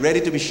shocking. Are you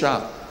ready to be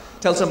shocked?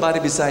 Tell somebody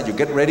beside you,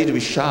 get ready to be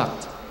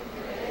shocked.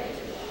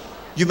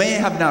 You may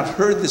have not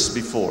heard this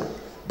before,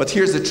 but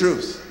here's the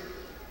truth.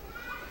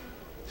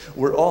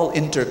 We're all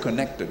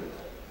interconnected.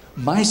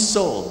 My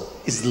soul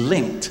is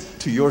linked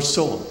to your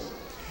soul.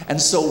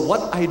 And so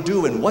what I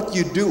do and what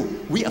you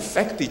do, we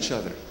affect each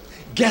other.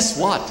 Guess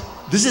what?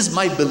 This is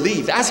my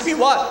belief. Ask me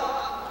what?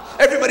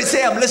 Everybody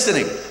say, I'm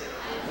listening.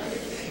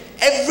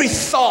 Every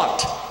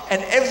thought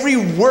and every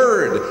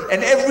word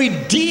and every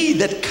deed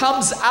that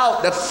comes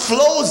out, that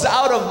flows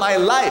out of my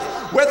life,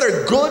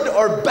 whether good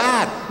or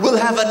bad, will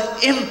have an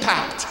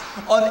impact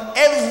on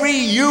every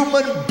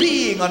human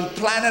being on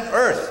planet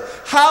Earth.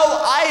 How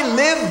I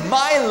live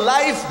my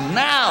life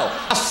now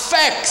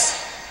affects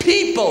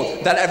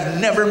people that I've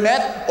never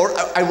met or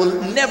I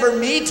will never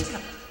meet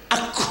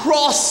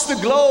across the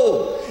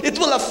globe. It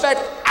will affect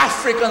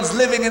Africans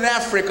living in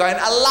Africa and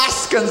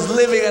Alaskans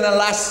living in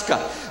Alaska.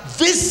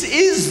 This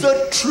is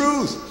the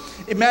truth.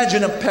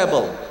 Imagine a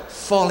pebble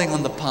falling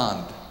on the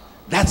pond.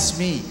 That's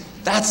me.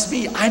 That's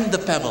me. I'm the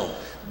pebble.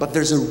 But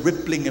there's a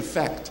rippling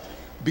effect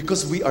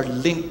because we are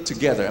linked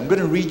together. I'm going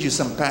to read you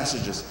some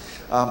passages.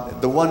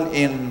 The one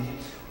in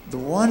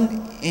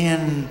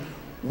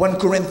 1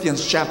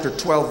 Corinthians chapter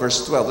 12,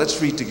 verse 12.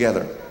 Let's read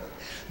together.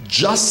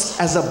 Just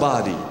as a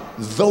body,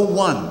 though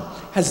one,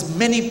 has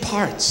many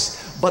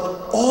parts, but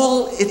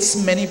all its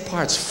many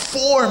parts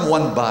form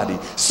one body,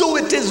 so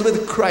it is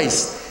with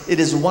Christ. It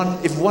is one.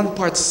 If one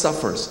part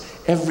suffers,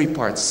 every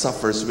part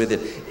suffers with it.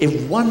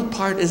 If one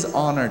part is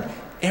honored,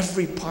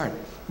 every part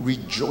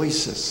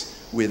rejoices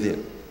with it.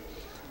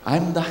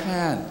 I'm the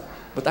hand,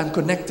 but I'm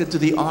connected to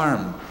the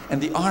arm, and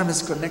the arm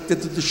is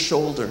connected to the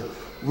shoulder.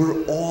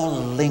 We're all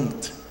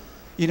linked.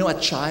 You know, a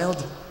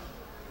child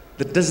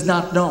that does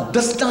not know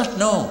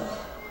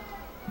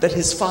that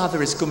his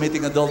father is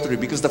committing adultery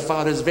because the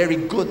father is very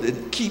good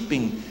at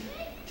keeping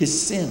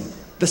his sin.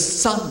 The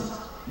son,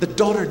 the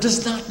daughter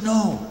does not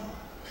know,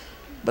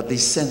 but they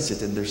sense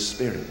it in their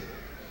spirit.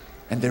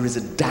 And there is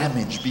a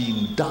damage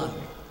being done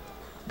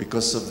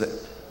because of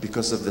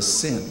the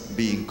sin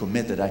being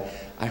committed.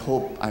 I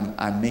hope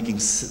I'm making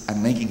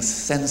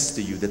sense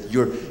to you that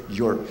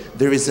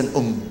there is an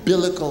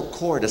umbilical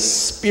cord, a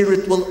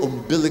spiritual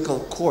umbilical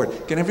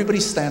cord. Can everybody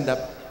stand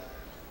up?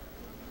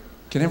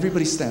 Can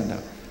everybody stand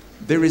up?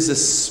 There is a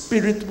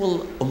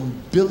spiritual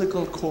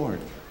umbilical cord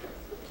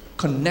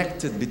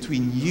connected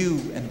between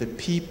you and the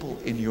people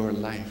in your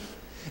life.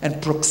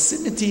 And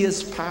proximity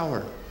is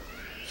power.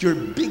 Your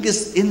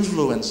biggest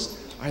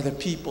influence are the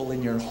people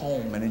in your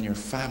home and in your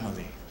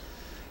family.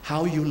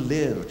 How you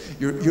live,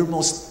 your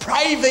most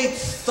private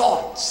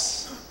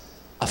thoughts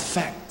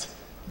affect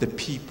the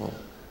people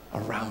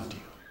around you.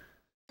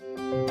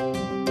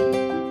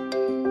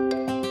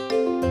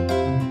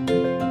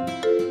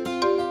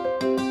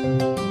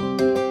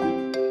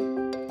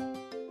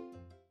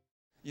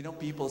 You know,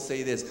 people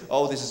say this,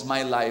 oh, this is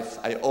my life,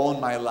 I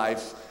own my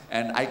life,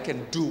 and I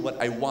can do what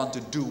I want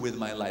to do with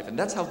my life. And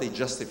that's how they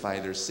justify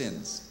their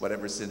sins,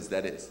 whatever sins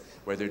that is,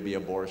 whether it be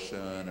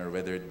abortion or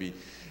whether it be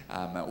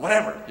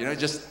whatever. You know,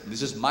 just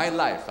this is my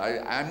life.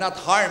 I'm not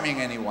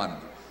harming anyone.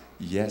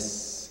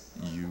 Yes,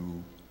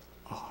 you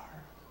are.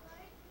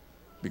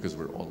 Because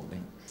we're all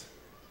linked.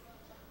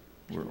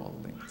 We're all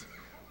linked.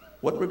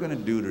 What we're going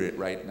to do to it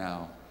right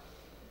now,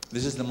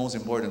 this is the most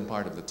important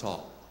part of the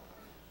talk.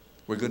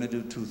 We're going to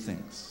do two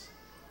things.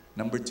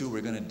 Number two,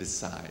 we're going to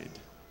decide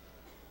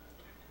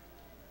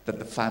that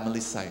the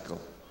family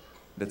cycle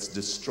that's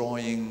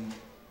destroying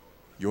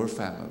your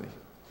family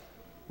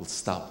will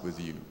stop with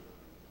you.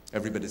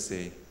 Everybody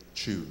say,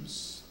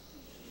 choose.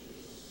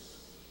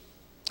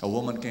 A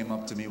woman came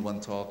up to me one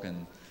talk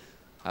and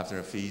after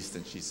a feast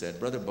and she said,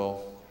 Brother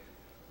Bo,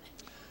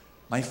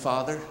 my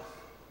father,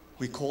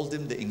 we called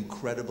him the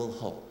Incredible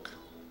Hulk.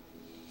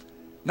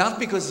 Not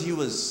because he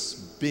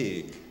was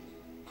big,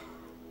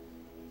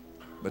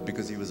 but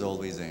because he was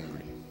always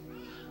angry.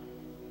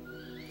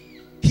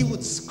 He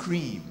would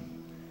scream.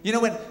 You know,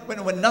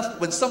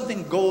 when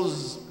something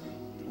goes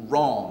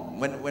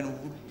wrong,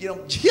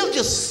 he'll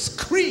just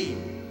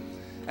scream.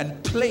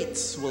 And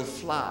plates will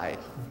fly,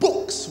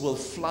 books will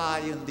fly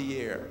in the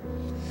air.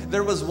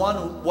 There was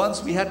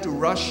once we had to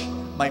rush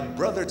my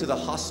brother to the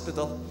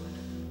hospital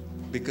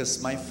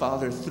because my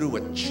father threw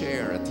a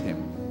chair at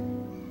him.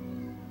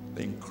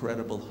 The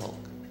Incredible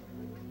Hulk.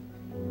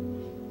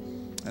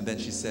 And then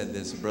she said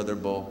this, Brother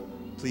Bo,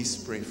 please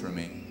pray for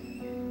me.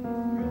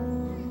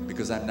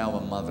 Because I'm now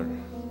a mother.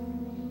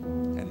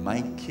 And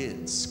my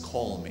kids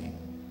call me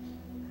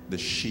the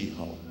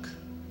She-Hulk.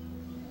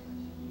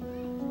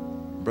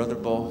 Brother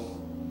Bo,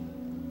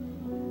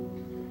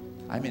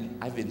 I've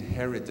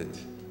inherited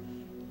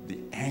the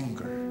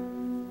anger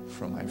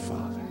from my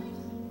father.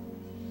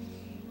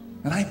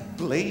 And I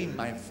blame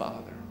my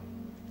father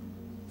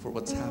for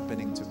what's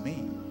happening to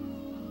me.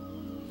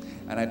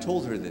 And I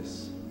told her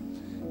this.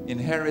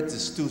 Inherit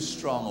is too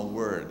strong a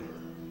word.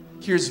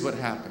 Here's what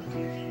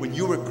happened. When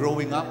you were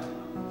growing up,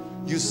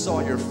 you saw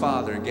your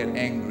father get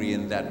angry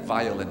in that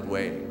violent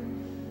way.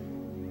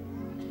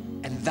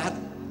 And that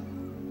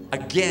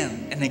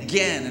again and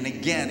again and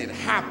again, it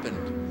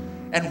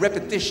happened. And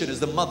repetition is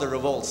the mother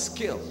of all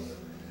skill.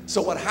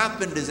 So what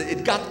happened is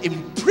it got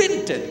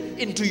imprinted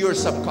into your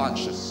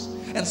subconscious.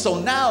 And so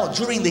now,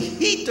 during the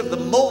heat of the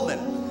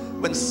moment,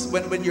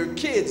 when your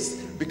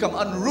kids become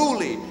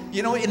unruly,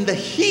 you know, in the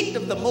heat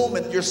of the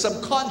moment, your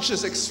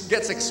subconscious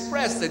gets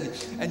expressed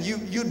and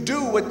you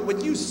do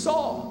what you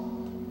saw.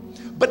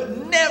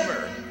 But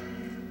never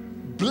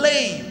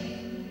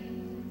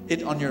blame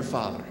it on your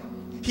father.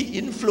 He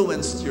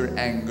influenced your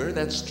anger,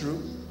 that's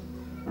true.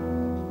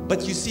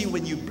 But you see,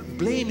 when you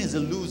blame is a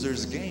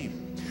loser's game.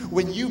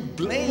 When you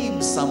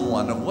blame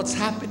someone of what's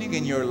happening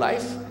in your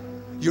life,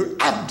 you're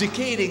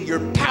abdicating your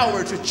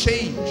power to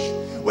change.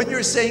 When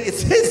you're saying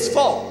it's his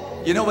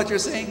fault, you know what you're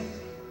saying?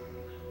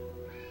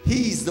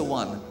 He's the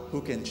one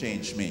who can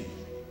change me.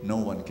 No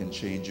one can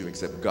change you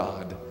except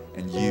God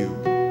and you.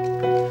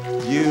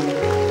 You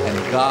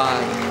and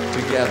God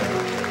together.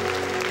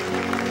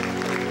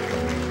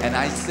 And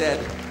I said,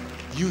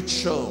 you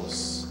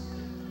chose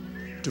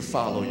to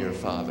follow your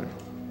father.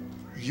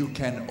 You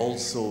can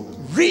also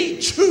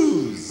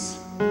re-choose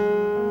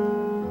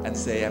and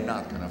say, I'm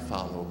not going to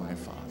follow my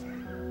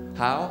father.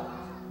 How?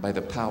 By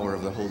the power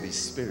of the Holy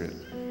Spirit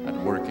at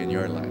work in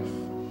your life.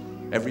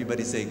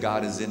 Everybody say,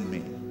 God is in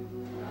me.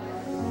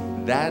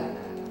 That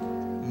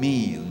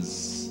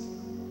means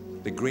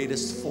the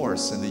greatest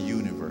force in the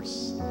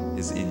universe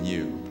is in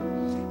you.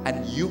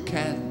 And you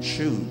can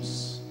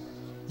choose.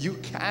 You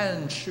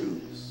can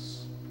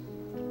choose.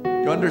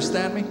 You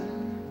understand me?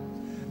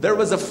 There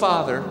was a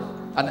father,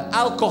 an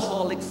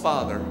alcoholic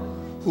father,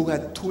 who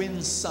had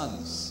twin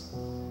sons.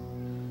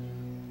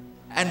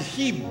 And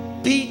he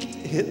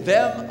beat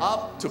them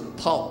up to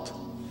pulp.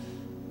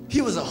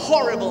 He was a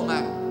horrible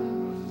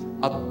man,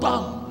 a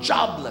bum,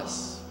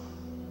 jobless.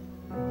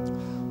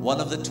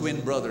 One of the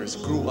twin brothers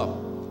grew up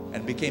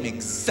and became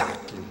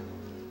exactly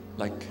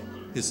like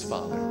his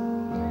father.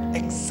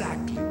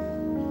 Exactly.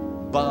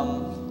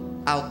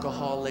 Bum,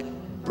 alcoholic,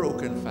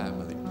 broken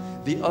family.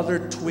 The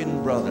other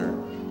twin brother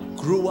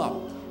grew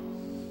up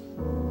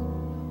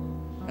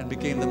and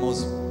became the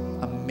most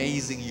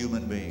amazing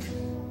human being.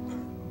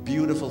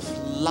 Beautiful,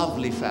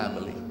 lovely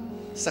family,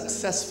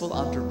 successful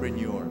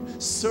entrepreneur,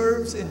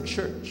 serves in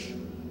church.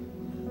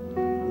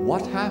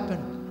 What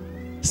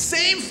happened?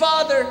 Same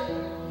father,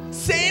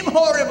 same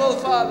horrible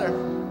father.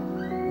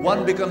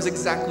 One becomes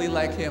exactly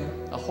like him,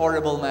 a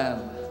horrible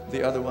man.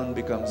 The other one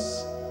becomes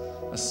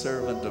a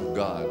servant of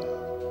God.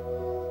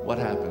 What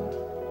happened?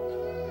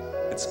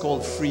 It's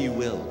called free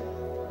will.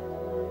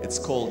 It's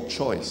called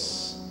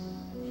choice.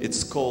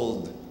 It's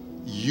called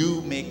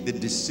you make the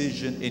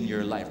decision in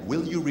your life.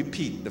 Will you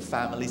repeat the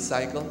family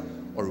cycle,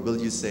 or will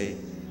you say,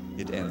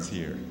 it ends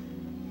here?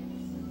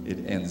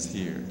 It ends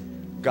here.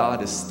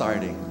 God is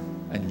starting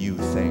a new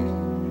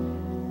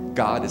thing.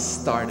 God is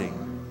starting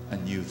a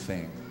new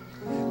thing.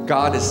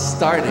 God is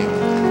starting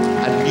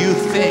a new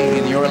thing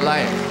in your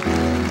life.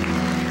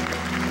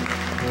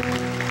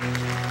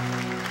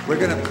 We're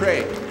going to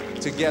pray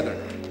together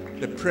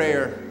the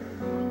prayer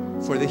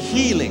for the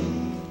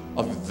healing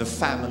of the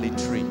family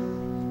tree.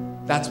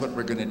 That's what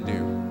we're going to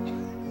do.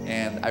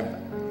 And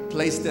I've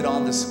placed it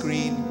on the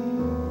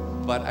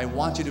screen, but I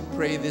want you to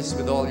pray this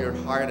with all your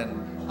heart,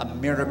 and a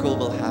miracle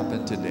will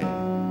happen today.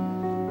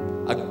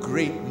 A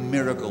great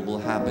miracle will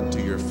happen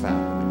to your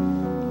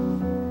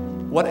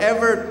family.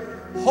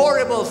 Whatever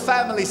horrible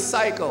family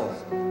cycle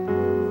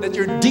that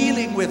you're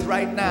dealing with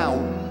right now,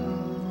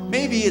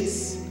 maybe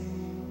it's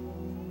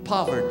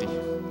poverty.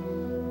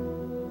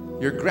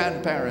 Your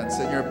grandparents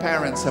and your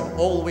parents have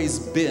always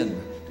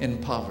been in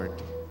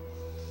poverty.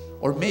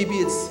 Or maybe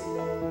it's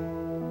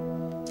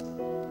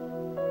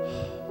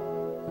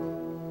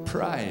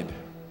pride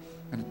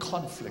and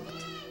conflict.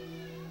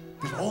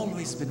 They've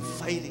always been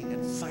fighting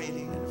and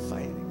fighting and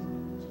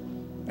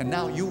fighting. And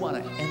now you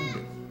want to end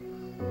it.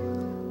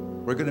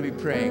 We're going to be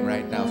praying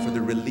right now for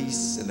the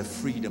release and the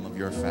freedom of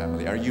your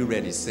family. Are you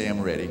ready? Say, I'm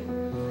ready.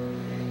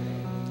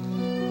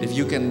 If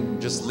you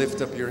can just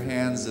lift up your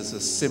hands as a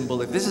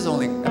symbol. If this is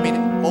only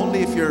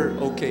if you're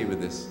okay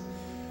with this.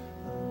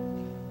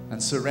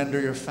 And surrender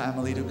your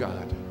family to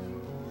God.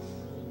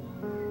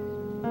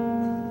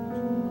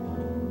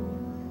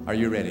 Are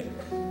you ready?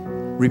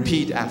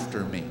 Repeat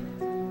after me.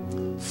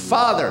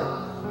 Father,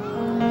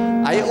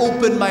 I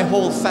open my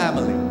whole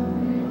family,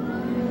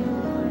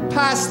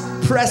 past,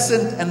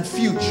 present, and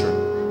future,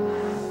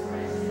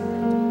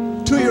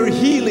 to your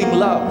healing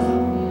love.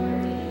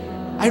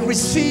 I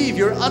receive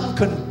your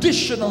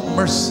unconditional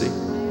mercy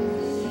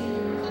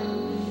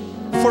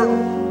for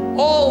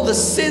all the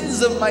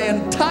sins of my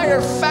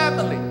entire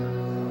family,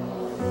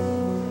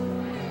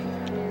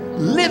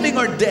 living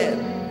or dead.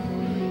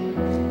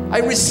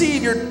 I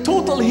receive your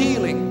total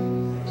healing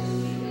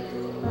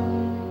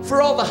for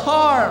all the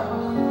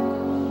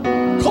harm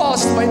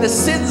caused by the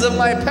sins of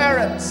my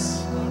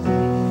parents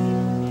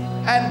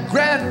and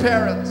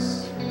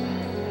grandparents,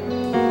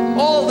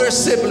 all their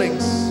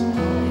siblings,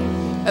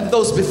 and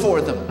those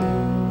before them.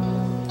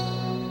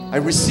 I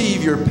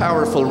receive your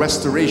powerful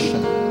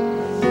restoration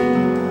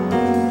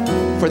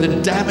for the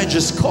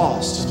damages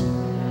caused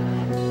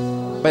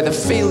by the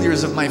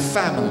failures of my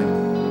family,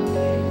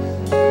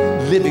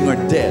 living or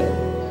dead.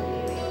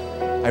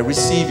 I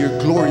receive your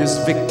glorious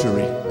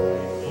victory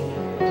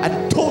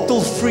and total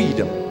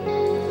freedom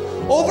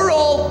over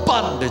all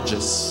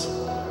bondages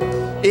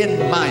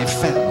in my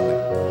family.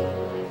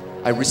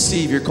 I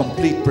receive your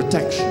complete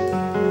protection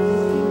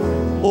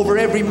over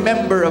every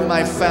member of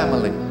my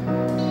family.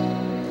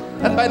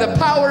 And by the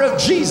power of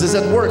Jesus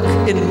at work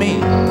in me,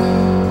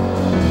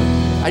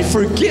 I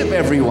forgive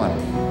everyone,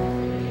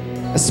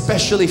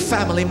 especially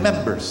family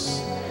members,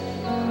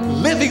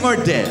 living or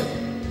dead,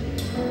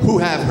 who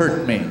have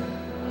hurt me.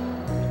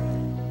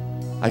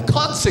 I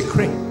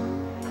consecrate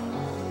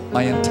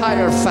my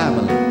entire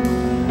family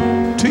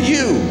to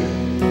you,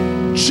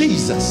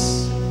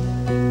 Jesus,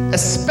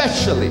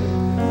 especially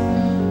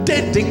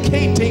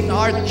dedicating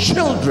our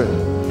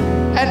children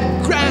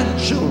and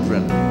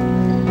grandchildren.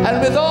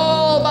 And with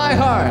all my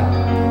heart,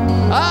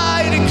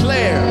 I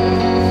declare,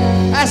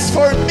 as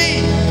for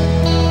me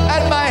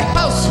and my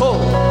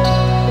household,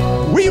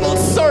 we will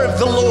serve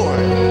the Lord.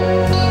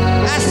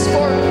 As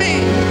for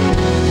me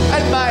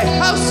and my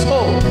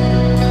household,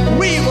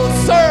 we will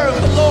serve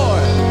the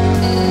Lord.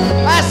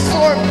 As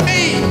for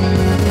me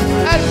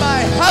and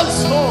my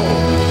household,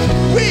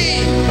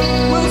 we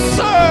will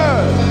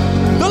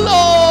serve the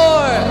Lord.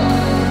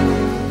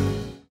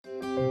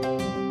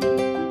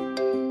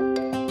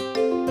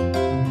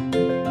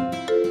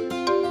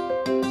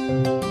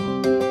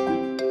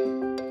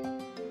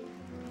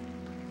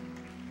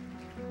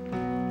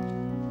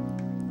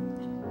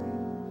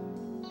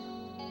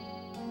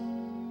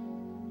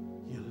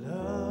 Your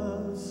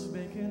love's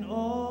making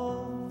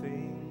all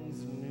things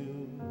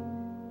new.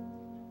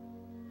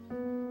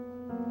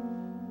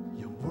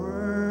 You're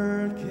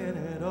working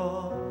it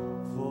all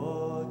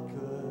for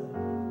good.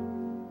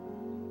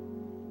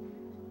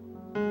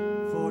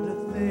 For the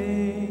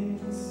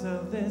things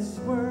of this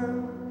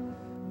world,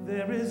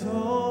 there is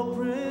hope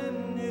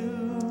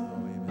renewed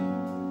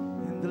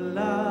in the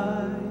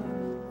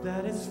life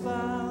that is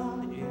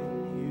found in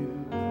you.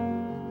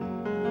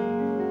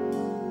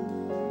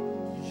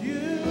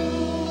 You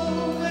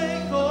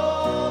make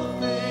all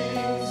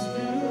things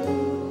new.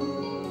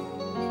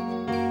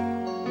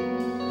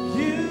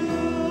 You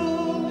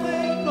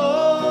make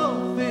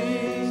all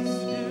things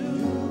new.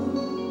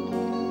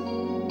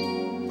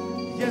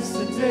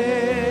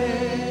 Yesterday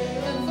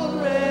and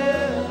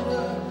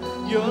forever,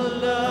 your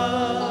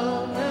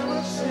love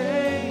never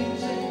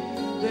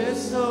changing.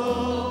 There's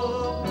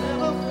hope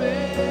never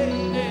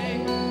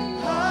fading.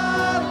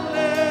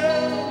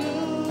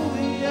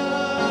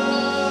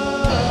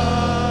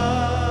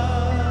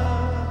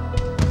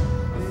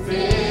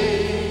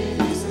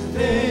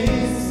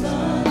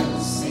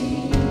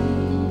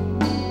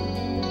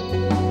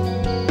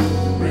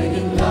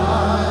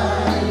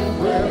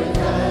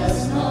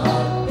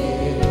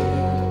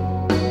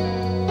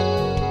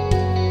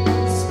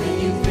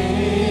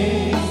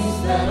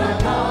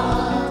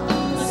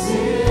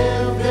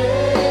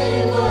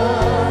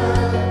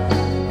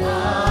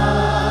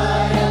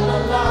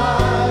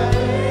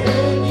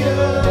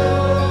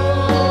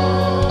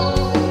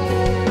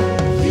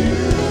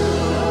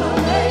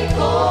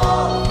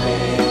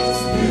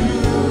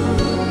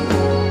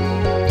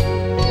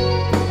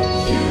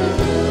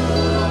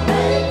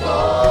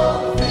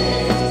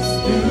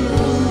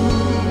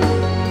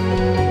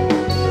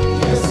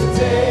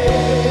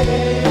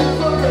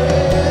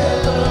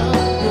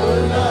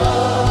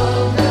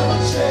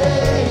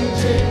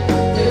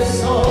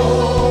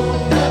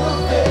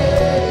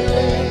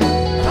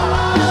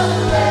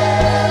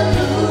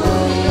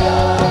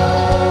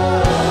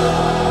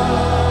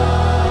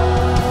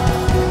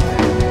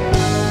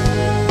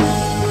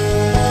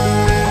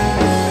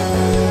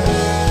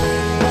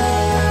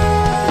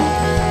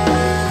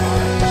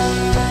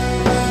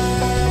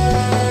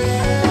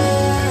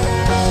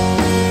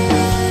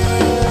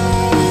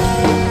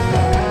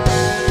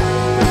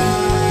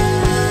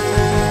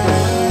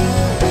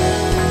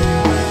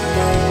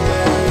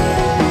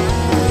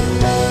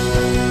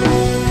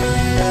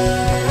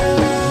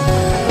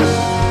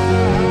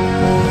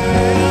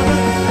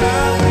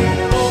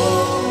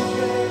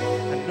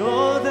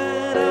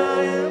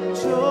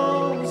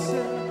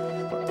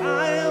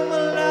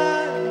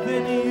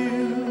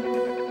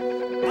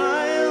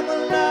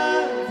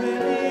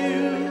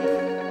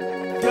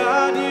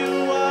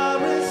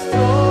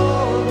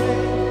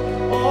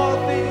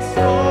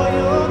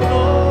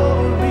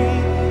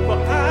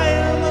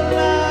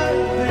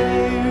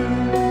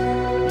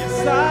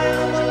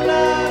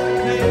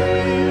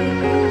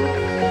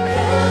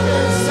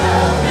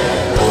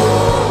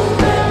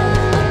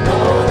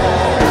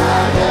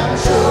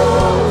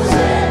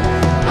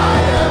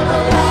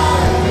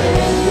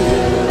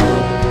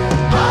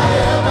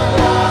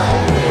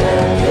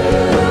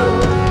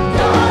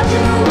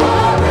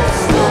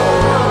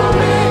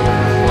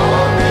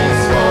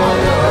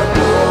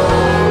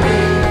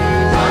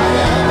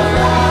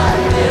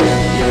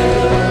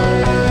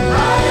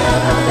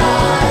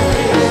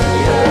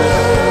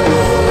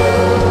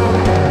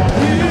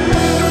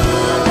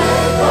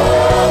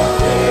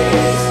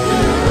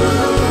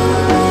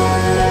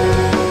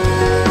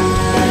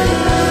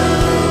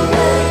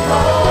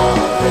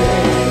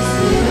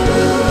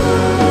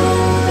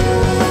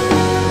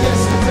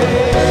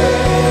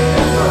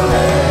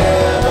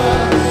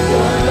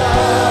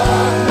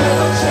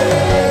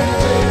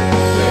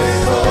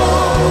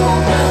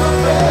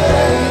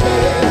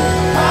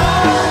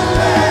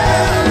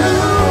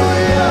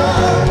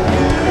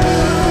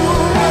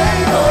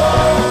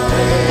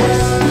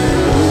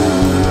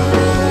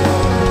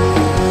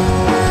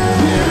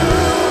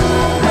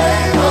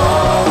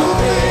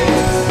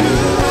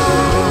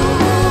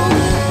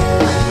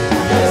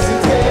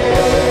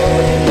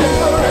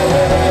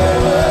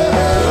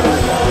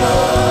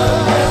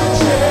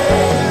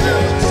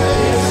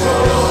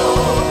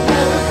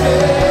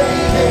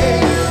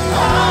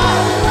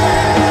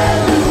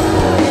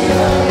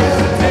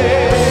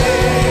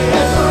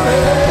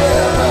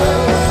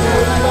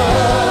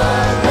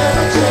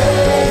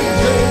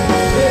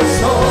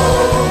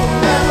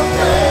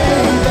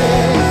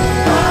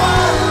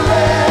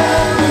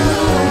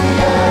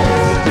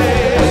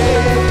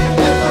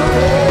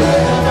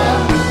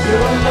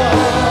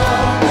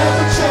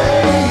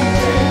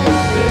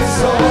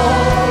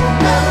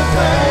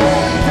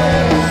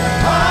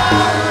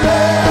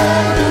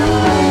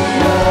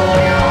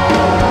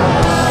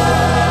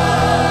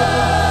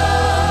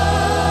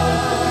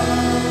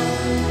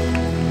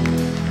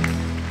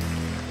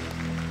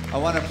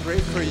 want to pray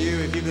for you.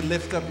 If you could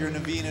lift up your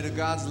novena to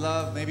God's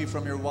love, maybe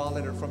from your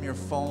wallet or from your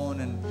phone.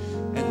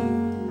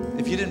 And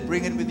if you didn't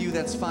bring it with you,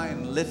 that's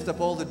fine. Lift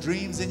up all the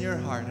dreams in your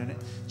heart. And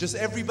just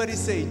everybody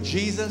say,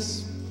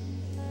 Jesus,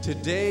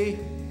 today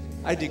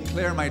I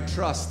declare my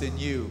trust in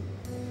you.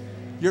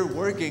 You're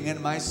working in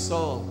my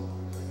soul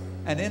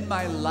and in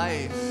my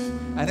life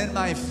and in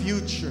my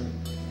future.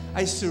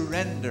 I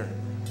surrender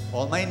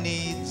all my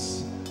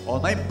needs, all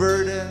my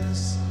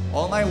burdens,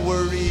 all my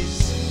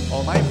worries,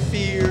 all my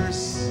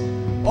fears,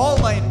 all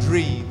my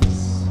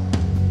dreams.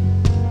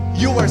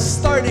 You are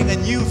starting a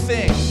new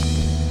thing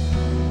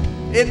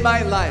in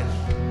my life,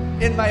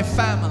 in my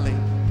family,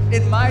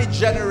 in my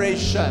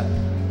generation.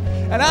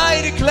 And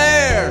I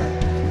declare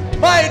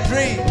my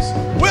dreams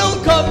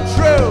will come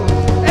true.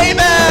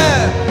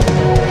 Amen.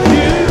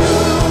 You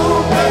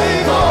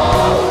make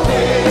all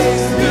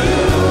things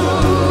new.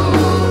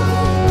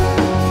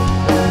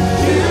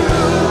 You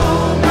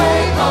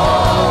make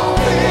all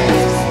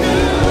things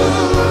new.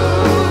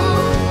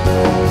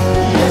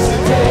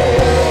 Yesterday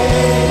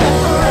and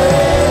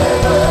forever,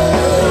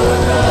 your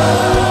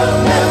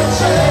love never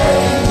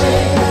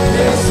changing.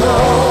 This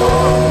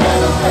hope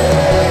never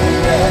fading.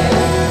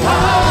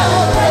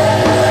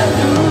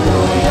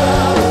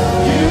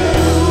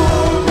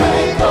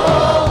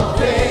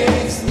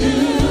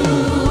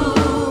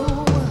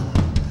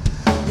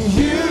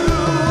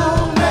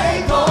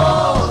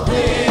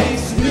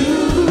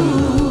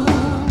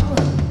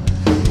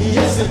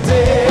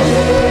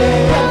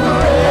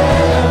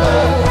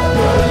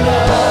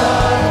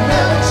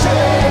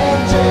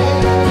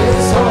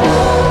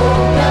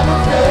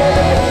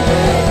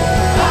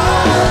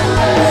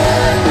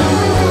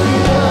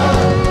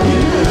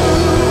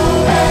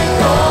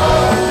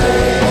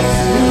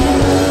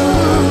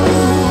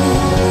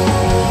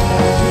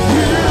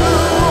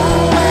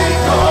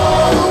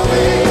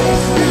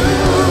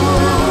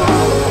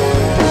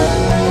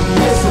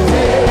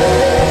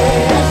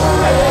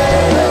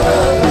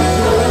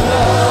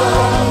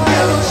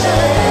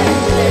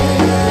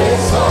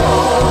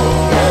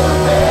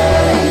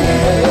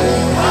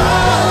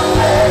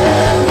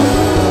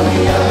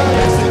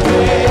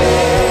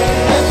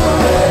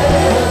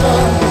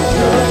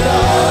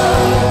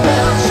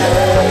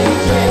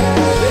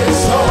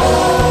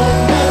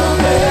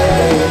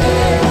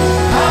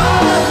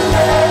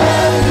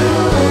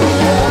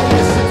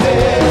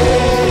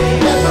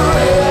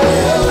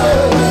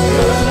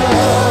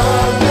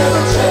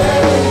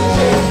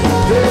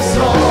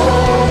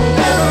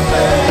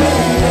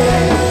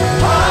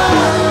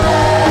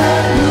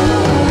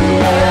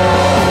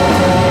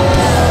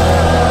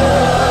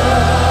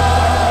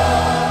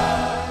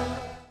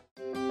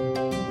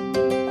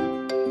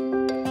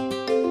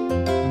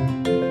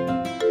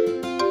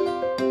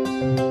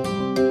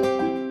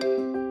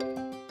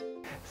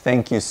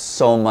 Thank you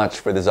so much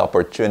for this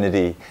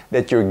opportunity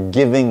that you're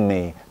giving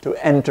me to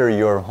enter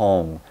your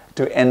home,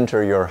 to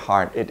enter your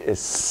heart. It is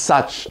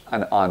such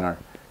an honor.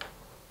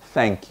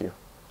 Thank you.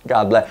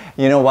 God bless.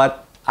 You know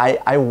what?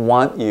 I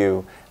want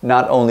you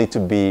not only to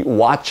be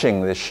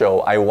watching this show,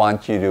 I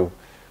want you to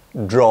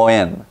draw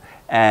in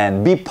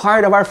and be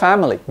part of our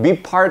family, be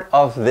part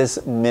of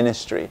this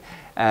ministry.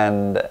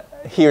 And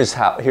here's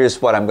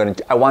what I'm going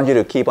to do. I want you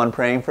to keep on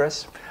praying for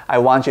us. I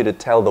want you to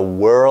tell the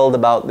world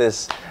about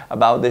this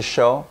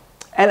show.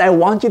 And I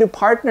want you to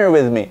partner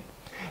with me.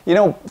 You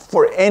know,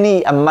 for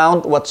any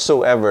amount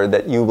whatsoever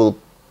that you will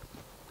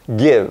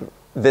give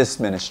this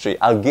ministry,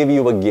 I'll give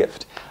you a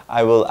gift.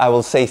 I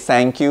will say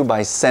thank you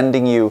by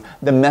sending you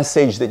the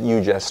message that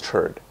you just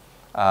heard,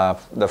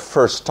 the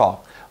first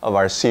talk of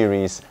our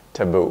series,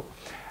 Taboo.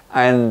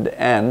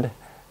 And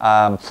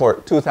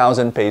for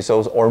 2,000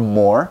 pesos or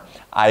more,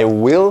 I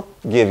will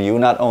give you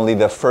not only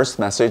the first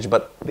message,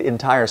 but the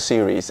entire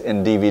series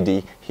in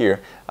DVD here,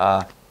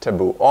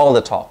 Taboo, all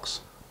the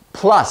talks,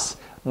 plus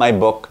my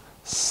book,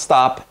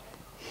 Stop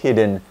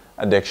Hidden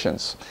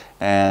Addictions.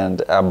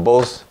 And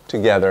both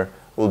together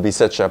will be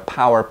such a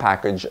power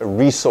package, a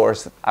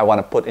resource I want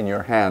to put in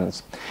your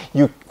hands.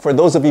 For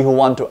those of you who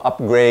want to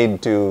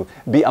upgrade to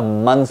be a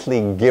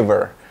monthly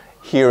giver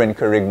here in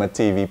Kerygma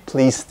TV,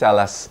 please tell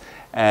us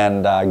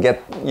and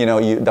get,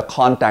 the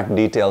contact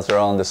details are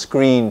on the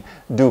screen.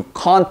 Do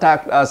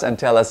contact us and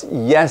tell us,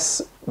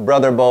 yes,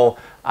 Brother Bo,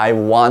 I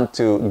want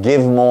to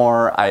give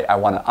more. I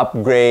want to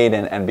upgrade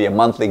and be a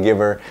monthly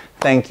giver.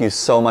 Thank you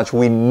so much.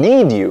 We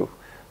need you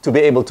to be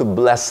able to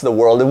bless the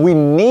world, and we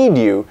need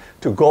you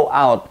to go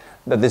out.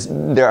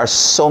 There are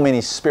so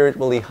many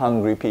spiritually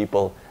hungry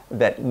people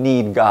that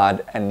need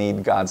God and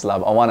need God's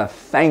love. I want to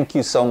thank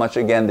you so much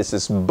again. This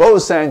is Bo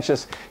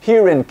Sanchez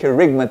here in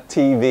Kerygma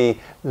TV.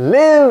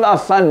 Live a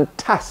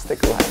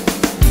fantastic life.